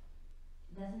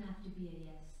 It doesn't have to be a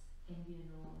yes, it can be a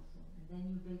no also. And then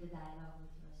you build a dialogue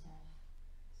with yourself.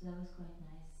 So that was quite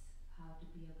nice, how to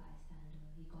be a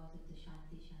bystander. He calls it the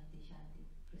Shanti, Shanti, Shanti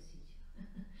procedure.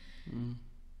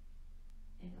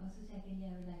 And also secondly,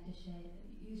 I would like to share,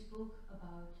 you spoke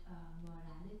about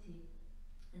morality,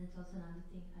 and it's also another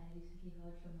thing I recently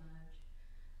heard from Maharaj,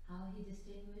 how he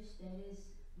distinguished there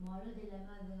is moral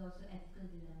dilemma and there's also ethical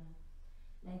dilemma.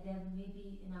 Like there may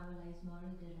be in our lives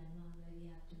moral dilemma where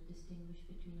we have to distinguish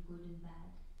between good and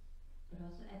bad, but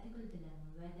also ethical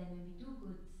dilemma where there may be 2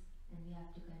 goods and we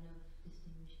have to kind of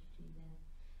distinguish between them.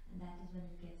 And that is when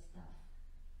it gets tough.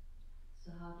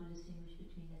 So how to distinguish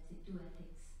between, let's say, 2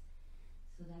 ethics.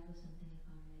 So that was something I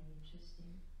found very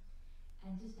interesting.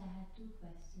 And I had 2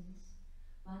 questions.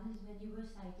 One is when you were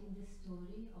citing this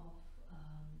story of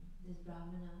this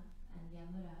Brahmana and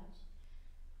Yamaraj,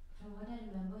 from what I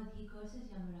remember, he curses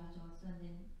Yamaraj also, and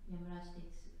then Yamaraj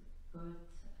takes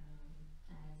birth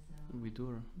as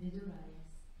Vidura. Vidura,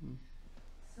 yes.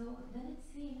 So then it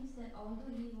seems that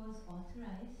although he was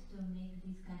authorized to make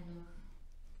these kind of,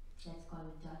 let's call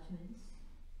it judgments,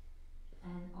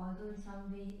 and although in some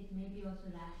way it may be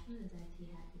also rational that he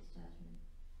had this judgment,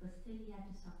 but still he had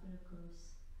to suffer a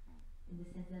curse, in the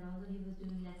sense that although he was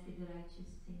doing, let's say, the righteous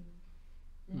thing,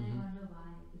 then I wonder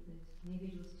why, because maybe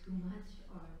it was too much,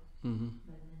 or but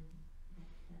then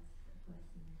that's the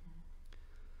question I had.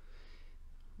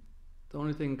 The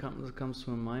only thing that comes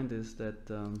to my mind is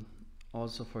that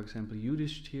also, for example,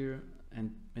 Yudhishthira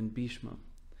and Bhishma,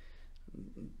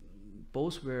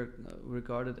 both were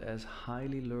regarded as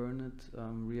highly learned,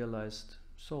 realized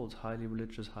souls, highly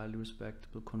religious, highly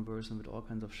respectable, conversant with all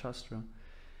kinds of Shastra.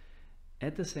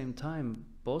 At the same time,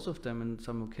 both of them on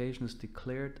some occasions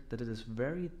declared that it is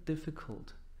very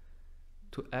difficult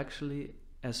to actually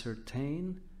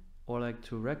ascertain or like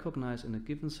to recognize in a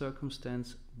given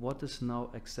circumstance what is now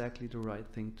exactly the right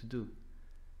thing to do.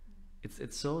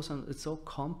 It's so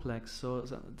complex,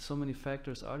 so many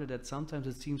factors are there that sometimes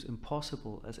it seems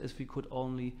impossible, as if we could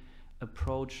only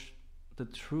approach the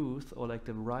truth or like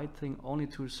the right thing only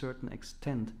to a certain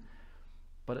extent.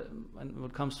 But and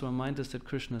what comes to my mind is that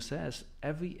Krishna says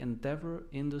every endeavor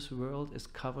in this world is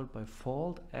covered by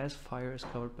fault as fire is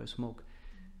covered by smoke.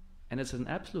 And it's an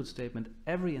absolute statement,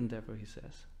 every endeavor, he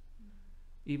says.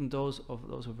 Even those who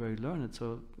are very learned.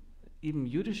 So even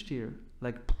Yudhishthira,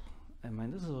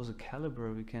 this is also a caliber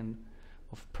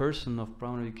of person, of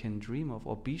Brahmana we can dream of,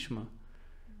 or Bhishma.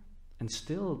 And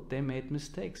still they made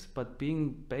mistakes, but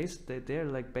being based, they're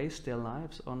based their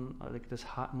lives on this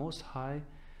most high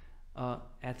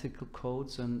ethical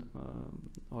codes and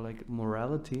or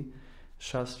morality,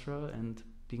 Shastra, and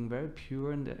being very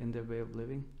pure in their way of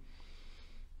living.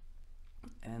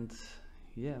 And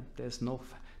yeah, there's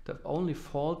the only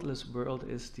faultless world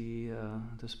is the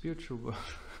spiritual world.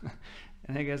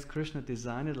 And I guess Krishna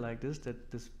designed it like this, that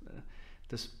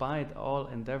despite all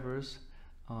endeavors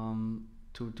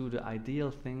to do the ideal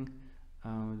thing,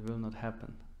 it will not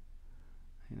happen.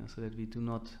 So that we do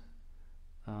not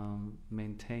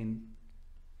maintain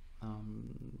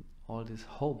all this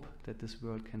hope that this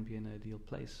world can be an ideal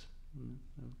place.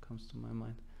 That comes to my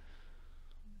mind.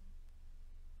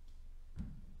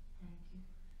 Thank you.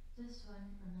 Just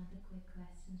another quick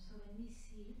question. So when we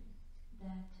see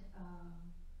that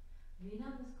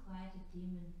Vena was quite a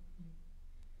demon,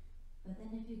 but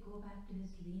then if you go back to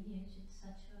his lineage, it's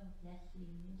such a blessed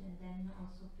lineage, and then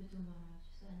also Prithu Maharaj.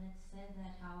 So, and it said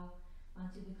that how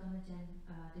once you become a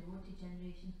devotee,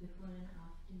 generations before and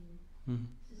after you. So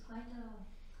it's quite a.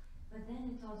 But then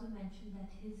it's also mentioned that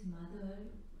his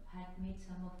mother had made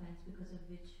some offense because of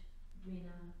which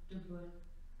Vena took birth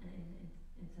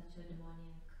in such a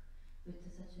demoniac, with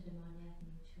such a demoniac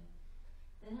nature.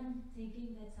 Then I'm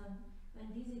thinking that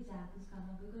when these examples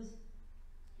come up, because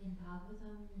in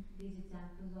Bhagavatam these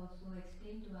examples also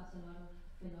explain to us a lot of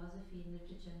philosophy and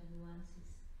literature and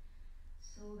nuances.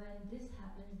 So when this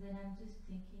happens, then I'm just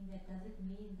thinking that does it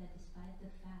mean that despite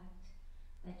the fact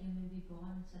that you may be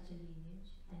born in such a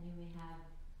lineage and you may have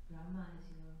Brahma as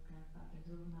your grandfather,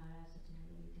 Dhruva Maharaj, such an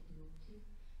elevated devotee,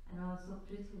 and also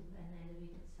Prithu, an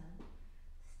elevated son,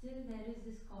 still there is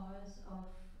this cause of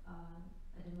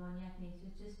a demoniac nature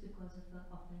just because of the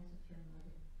offense of your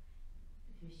mother,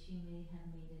 which she may have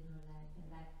made in her life,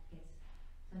 and that gets.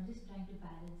 So I'm just trying to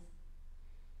balance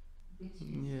which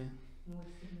is more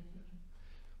significant.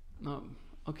 No,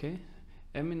 okay.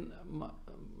 I mean,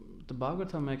 the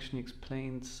Bhagavatam actually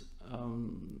explains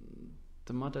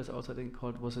the mother is also, I think,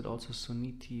 called, was it also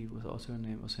Suniti, was also her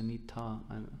name, or Sunita,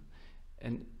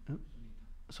 and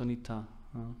Sunita,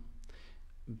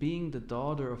 being the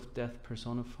daughter of death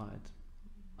personified.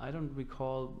 I don't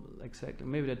recall exactly,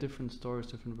 maybe there are different stories,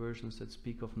 different versions that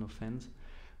speak of an offense.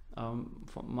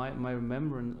 For my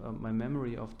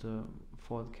memory of the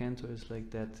fourth canto is like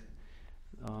that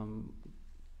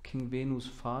King Venu's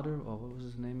father, or what was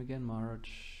his name again, Maharaj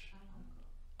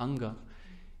Anga,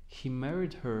 he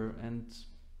married her, and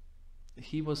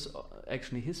he was,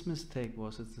 actually his mistake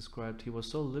was, it's described, he was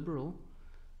so liberal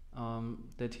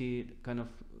that he kind of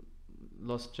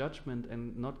lost judgment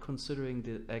and not considering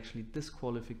the actually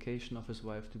disqualification of his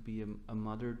wife to be a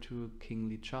mother to a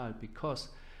kingly child, because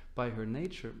by her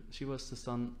nature she was the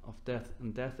son of death,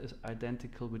 and death is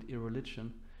identical with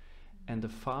irreligion, and the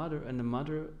father and the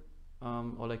mother,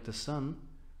 or like the son,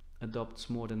 adopts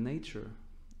more the nature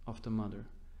of the mother.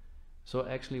 So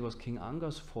actually it was King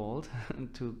Anga's fault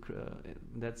to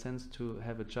in that sense to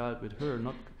have a child with her,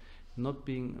 not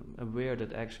being aware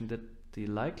that actually that the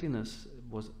likeliness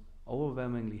was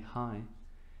overwhelmingly high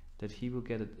that he will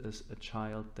get a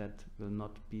child that will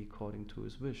not be according to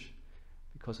his wish,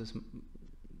 because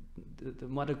the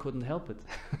mother couldn't help it.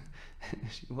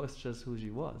 She was just who she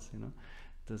was, you know,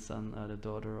 the son, the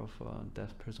daughter of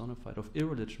death personified, of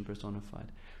irreligion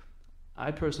personified.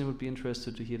 I personally would be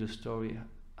interested to hear the story,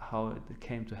 how it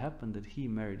came to happen that he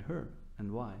married her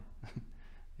and why.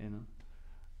 You know.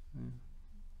 Yeah.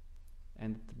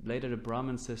 And later the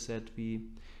Brahmins have said the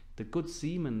good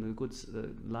semen, the good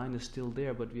line is still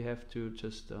there, but we have to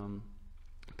just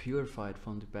purify it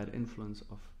from the bad influence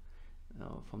of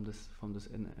from this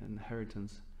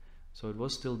inheritance. So it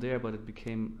was still there, but it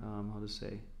became how to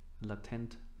say,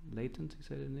 latent. You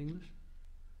say it in English?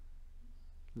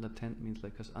 Latent means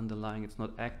like as underlying. It's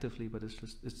not actively, but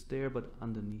it's there, but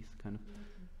underneath, kind of.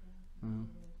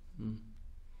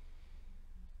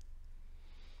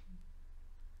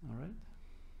 All right.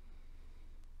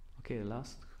 Okay,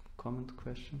 last comment,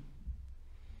 question.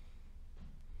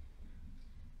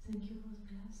 Thank you for the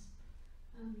class.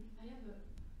 I have a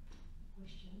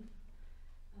question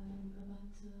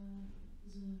about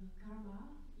the karma.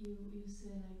 You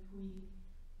say like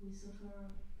we suffer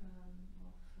of the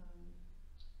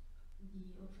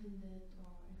offended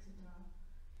or etc.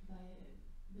 But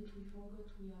we forgot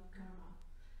we have karma,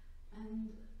 and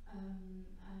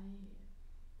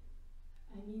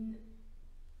I mean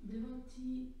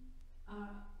devotee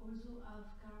are also have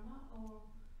karma, or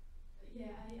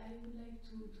I would like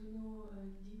to know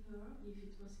deeper, if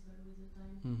it's possible with the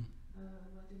time,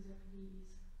 what exactly is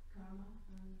karma.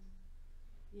 And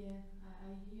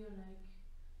I hear like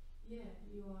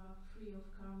you are free of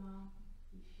karma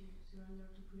if you surrender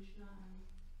to Krishna,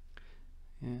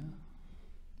 and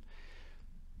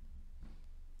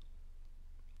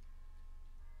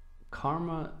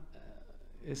karma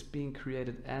is being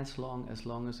created as long as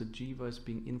a jiva is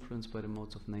being influenced by the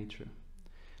modes of nature.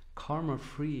 Karma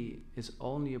free is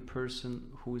only a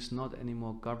person who is not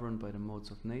anymore governed by the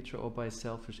modes of nature or by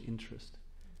selfish interest.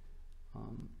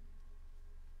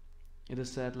 It is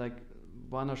said like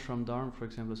Varnashram Dharma, for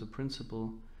example, as a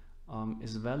principle,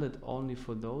 is valid only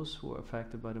for those who are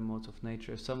affected by the modes of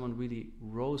nature. If someone really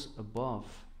rose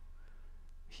above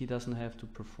he doesn't have to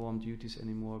perform duties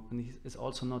anymore. And it's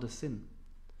also not a sin,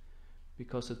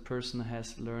 because that person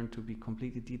has learned to be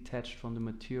completely detached from the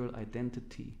material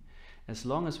identity. As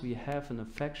long as we have an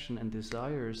affection and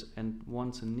desires and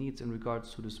wants and needs in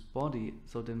regards to this body,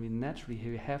 so then we naturally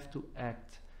have to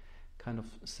act kind of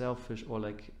selfish or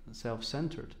like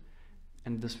self-centered,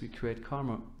 and thus we create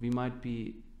karma. We might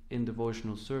be in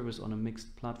devotional service on a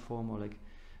mixed platform, or like,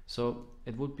 so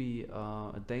it would be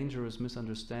a dangerous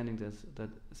misunderstanding that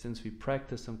since we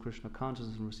practice some Krishna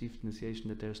consciousness and received initiation,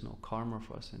 that there's no karma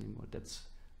for us anymore. That's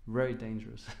very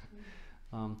dangerous.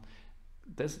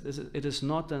 It is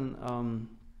not an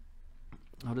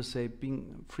how to say,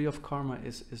 being free of karma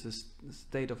is a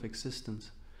state of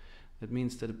existence. That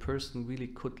means that a person really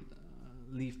could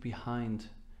leave behind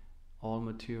all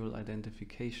material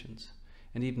identifications.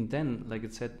 And even then, like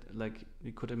it said, like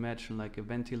you could imagine like a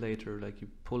ventilator, like you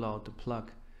pull out the plug,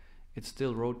 it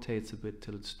still rotates a bit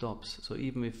till it stops. So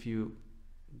even if you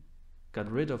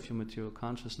got rid of your material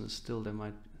consciousness, still there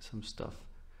might be some stuff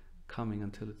coming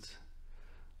until it's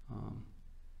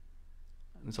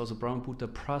and it's also Brahmaputra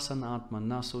prasanatma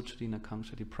na sochadina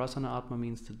kamshati. Prasana atma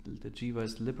means that the jiva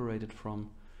is liberated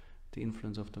from the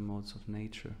influence of the modes of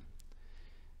nature.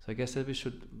 So I guess that we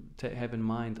should have in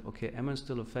mind, okay, am I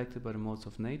still affected by the modes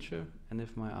of nature? And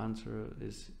if my answer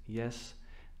is yes,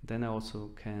 then I also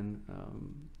can,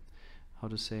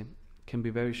 can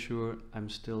be very sure I'm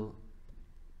still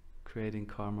creating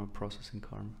karma, processing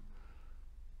karma.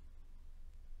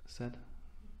 Is that?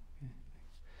 Okay.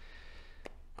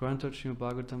 Granted,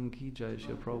 Śrīmad-Bhāgavatam ki jai,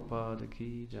 Śrīla Prabhupada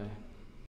ki jai.